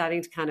I'm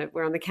starting to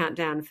we're on the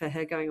countdown for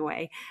her going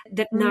away,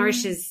 that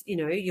nourishes,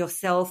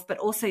 yourself, but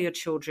also your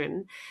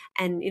children,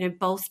 and,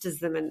 bolsters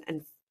them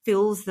and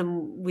fills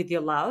them with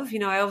your love.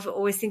 I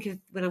always think of,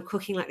 when I'm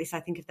cooking like this, I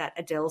think of that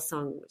Adele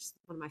song, which is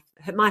one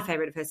of my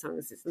favorite of her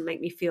songs, is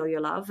Make Me Feel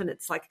Your Love. And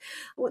it's like,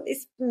 I want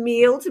this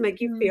meal to make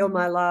you feel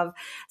my love.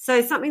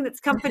 So something that's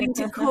comforting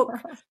to cook,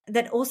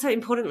 that also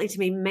importantly to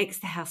me makes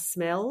the house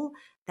smell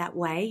that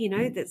way,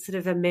 that's sort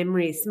of a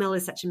memory. Smell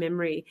is such a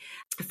memory,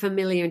 a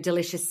familiar and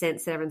delicious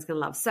sense that everyone's going to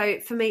love. So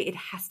for me, it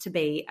has to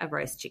be a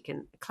roast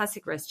chicken, a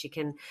classic roast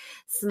chicken,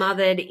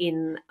 smothered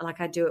in,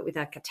 like I do it with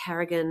a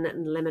tarragon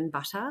and lemon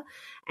butter.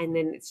 And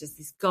then it's just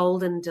this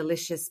golden,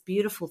 delicious,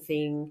 beautiful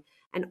thing.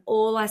 And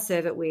all I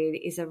serve it with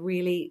is a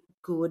really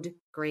good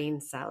green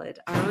salad.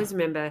 I always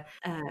remember,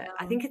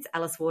 I think it's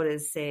Alice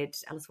Waters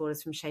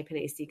from Chez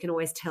Panisse, you can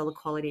always tell the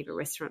quality of a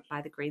restaurant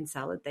by the green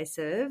salad they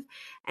serve.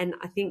 And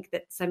I think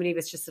that so many of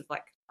us just sort of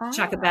like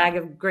chuck a bag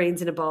of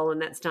greens in a bowl and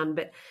that's done.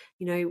 But,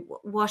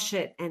 wash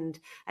it and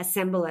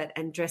assemble it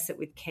and dress it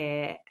with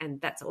care,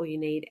 and that's all you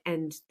need.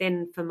 And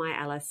then for my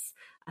Alice,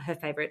 her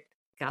favourite,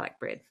 garlic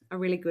bread, a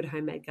really good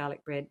homemade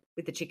garlic bread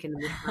with the chicken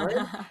and the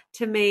salad.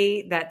 To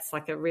me, that's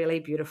like a really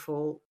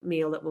beautiful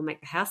meal that will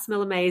make the house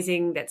smell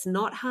amazing. That's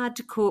not hard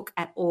to cook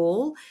at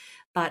all,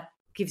 but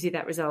gives you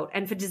that result.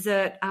 And for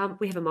dessert,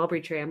 we have a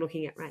mulberry tree I'm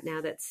looking at right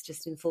now that's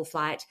just in full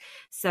flight.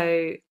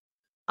 So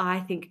I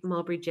think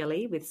mulberry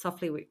jelly with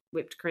softly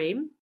whipped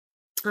cream.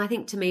 I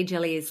think to me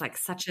jelly is like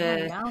such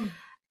a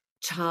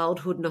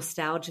childhood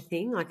nostalgia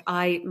thing. Like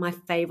my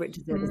favorite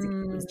dessert as a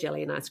kid was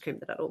jelly and ice cream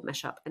that I'd all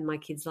mash up, and my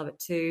kids love it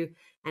too.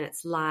 And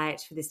it's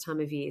light for this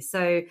time of year.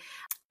 So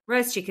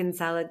roast chicken,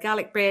 salad,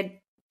 garlic bread,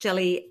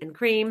 jelly and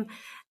cream.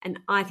 And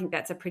I think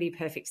that's a pretty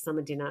perfect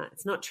summer dinner.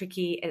 It's not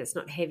tricky and it's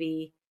not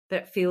heavy,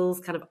 but it feels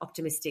kind of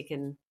optimistic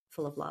and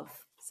full of love.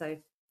 So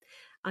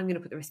I'm going to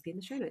put the recipe in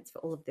the show notes for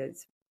all of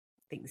those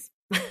things.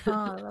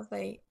 Oh,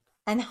 lovely.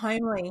 And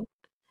homely.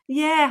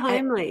 Yeah,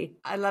 homely.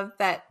 I love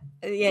that.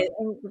 Yeah, it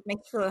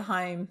makes you feel at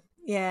home.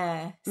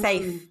 Yeah,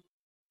 safe.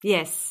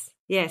 Yes,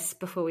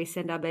 before we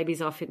send our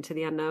babies off into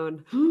the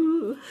unknown.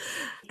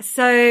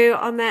 So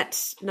on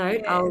that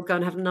note, I'll go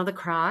and have another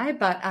cry,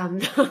 but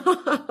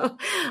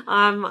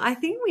I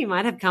think we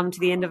might have come to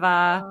the end of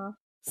our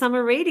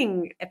summer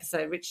reading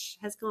episode, which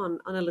has gone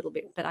on a little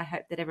bit, but I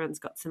hope that everyone's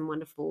got some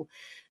wonderful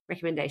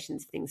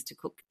recommendations, things to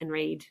cook and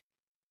read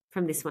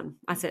from this one.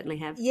 I certainly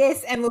have.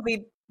 Yes, and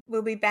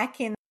we'll be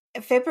back in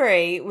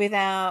February with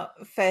our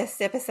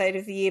first episode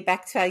of the year,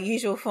 back to our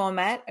usual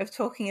format of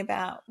talking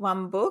about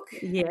one book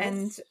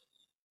and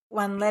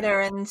one letter.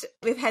 And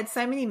we've had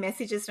so many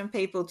messages from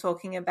people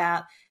talking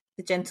about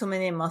The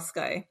Gentleman in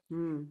Moscow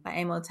by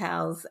Amor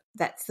Towles.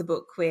 That's the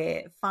book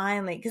where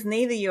finally, because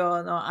neither you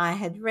nor I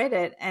had read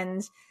it,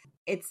 and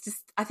it's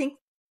just, I think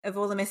of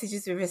all the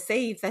messages we've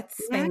received, that's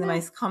been the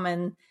most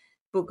common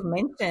book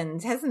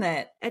mentioned, hasn't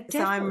it?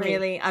 So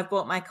I've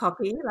bought my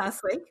copy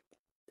last week.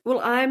 Well,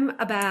 I'm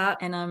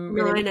about 9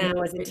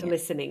 hours into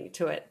listening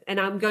to it, and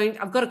I've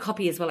got a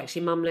copy as well.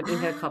 Actually, Mum lent me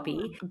her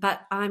copy,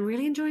 but I'm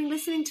really enjoying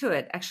listening to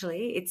it.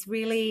 Actually, it's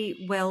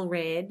really well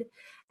read,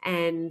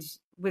 and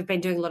we've been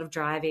doing a lot of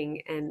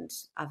driving, and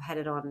I've had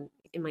it on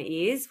in my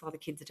ears while the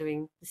kids are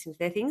listening to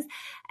their things,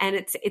 and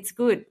it's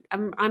good.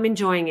 I'm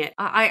enjoying it.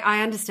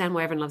 I understand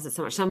why everyone loves it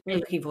so much, so I'm really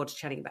looking forward to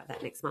chatting about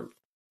that next month.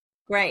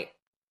 Great.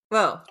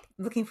 Well,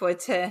 looking forward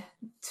to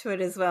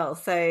it as well.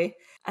 So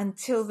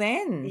until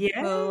then,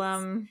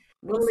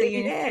 we'll see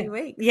you in a few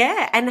weeks.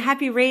 Yeah, and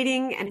happy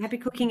reading and happy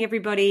cooking,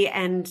 everybody.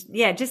 And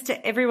just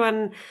to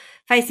everyone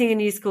facing a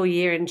new school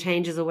year and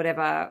changes or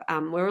whatever,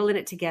 we're all in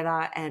it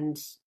together, and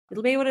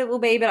it'll be what it will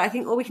be. But I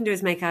think all we can do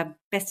is make our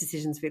best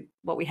decisions with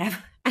what we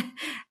have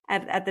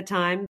at the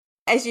time.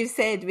 As you've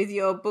said with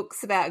your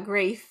books about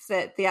grief,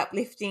 that the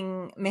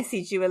uplifting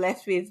message you were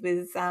left with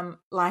was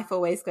life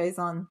always goes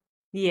on.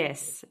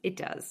 Yes, it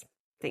does.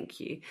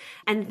 Thank you.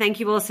 And thank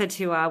you also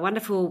to our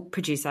wonderful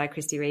producer,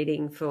 Christy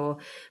Reading, for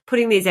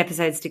putting these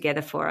episodes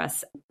together for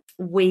us.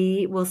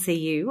 We will see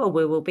you, or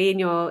we will be in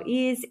your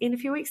ears in a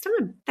few weeks'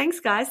 time. Thanks,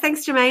 guys.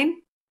 Thanks, Jermaine.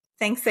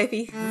 Thanks,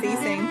 Sophie. See you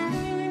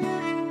soon.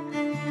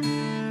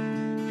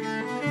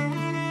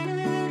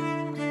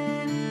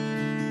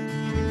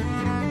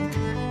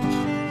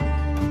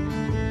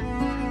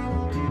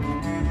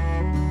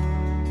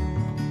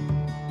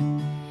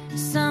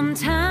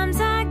 Sometimes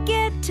I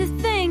get to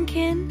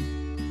thinking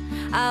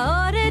I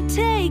ought to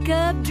take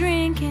up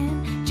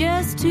drinking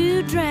just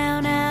to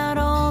drown out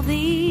all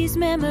these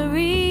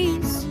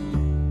memories.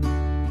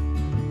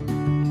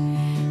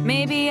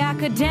 Maybe I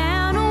could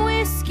down a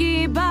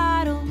whiskey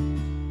bottle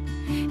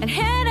and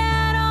head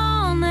out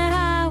on the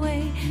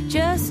highway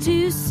just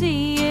to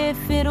see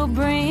if it'll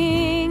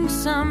bring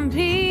some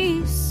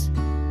peace.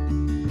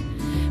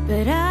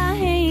 But I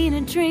ain't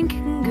a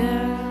drinking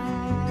girl,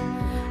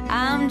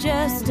 I'm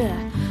just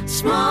a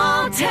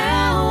small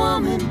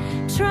town woman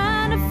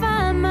trying to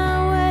find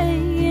my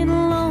way in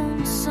a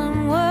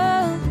lonesome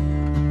world.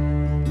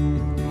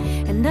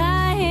 And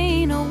I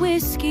ain't a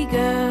whiskey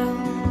girl,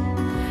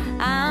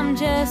 I'm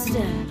just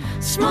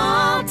a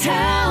small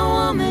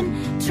town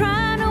woman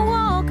trying to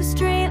walk a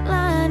straight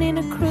line in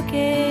a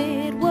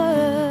crooked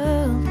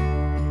world.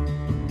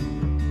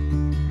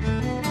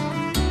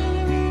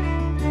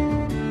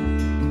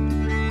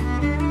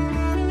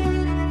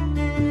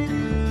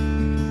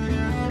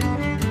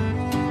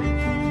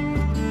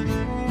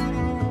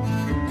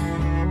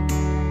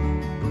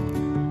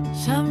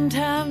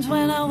 Sometimes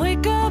when I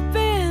wake up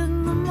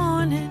in the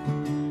morning,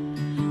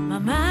 my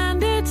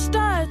mind it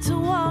starts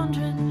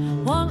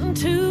wandering, wanting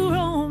to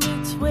roam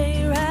its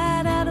way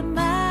right out of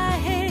my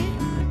head.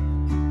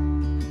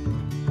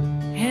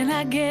 And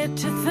I get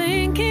to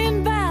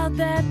thinking about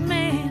that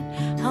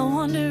man, I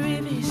wonder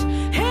if he's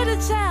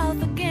headed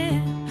south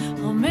again,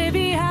 or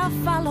maybe I'll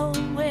follow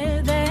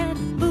where that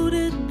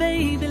booted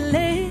baby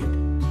led.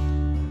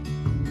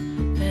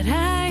 But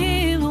I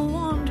ain't a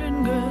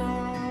wandering girl,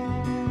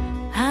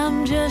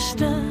 I'm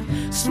just a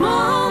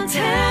small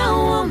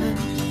town woman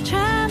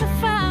trying to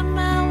find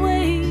my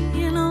way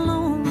in a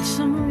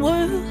lonesome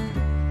world.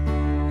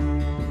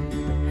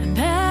 And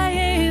I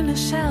ain't a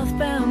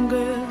southbound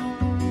girl,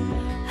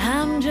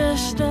 I'm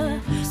just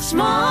a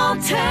small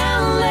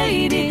town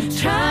lady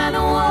trying to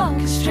walk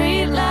a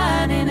straight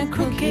line in a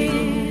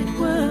crooked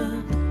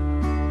world.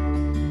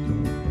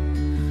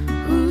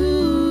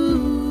 Ooh.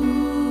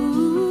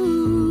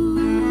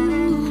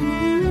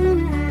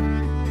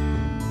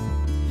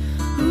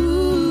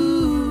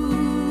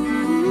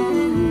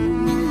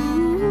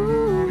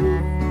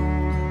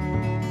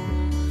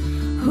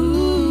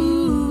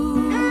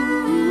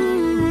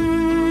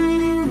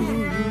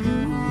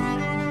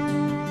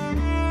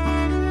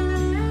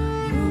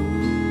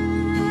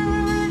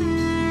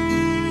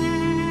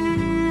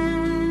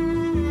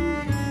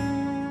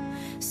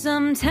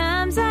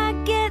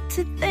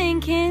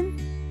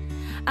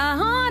 I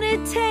ought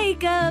to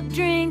take up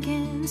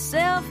drinking,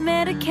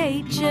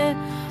 self-medicate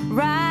you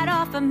right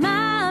off of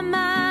my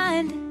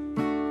mind.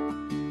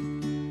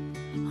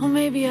 Or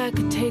maybe I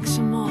could take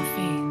some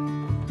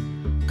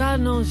morphine. God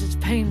knows it's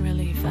pain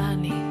relief I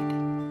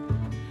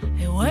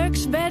need. It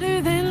works better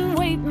than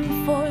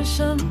waiting for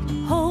some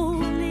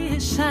holy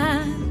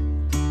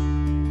sign.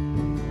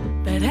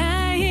 But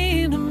I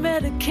ain't a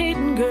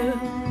medicating girl.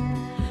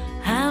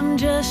 I'm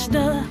just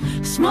a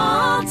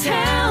small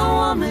town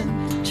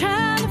woman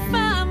trying to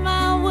find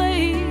my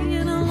way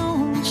in a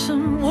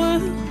lonesome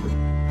world.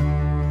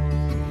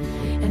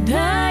 And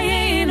I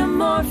ain't a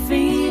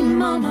morphine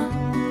mama.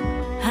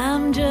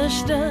 I'm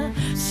just a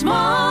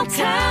small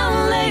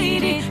town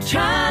lady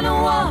trying to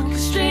walk a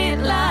straight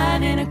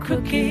line in a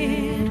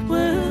crooked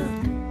world.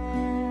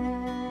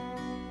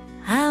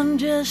 I'm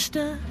just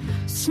a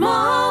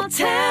small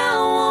town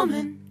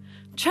woman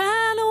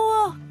trying to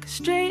walk a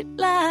straight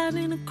line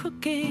in a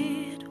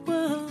crooked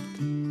world.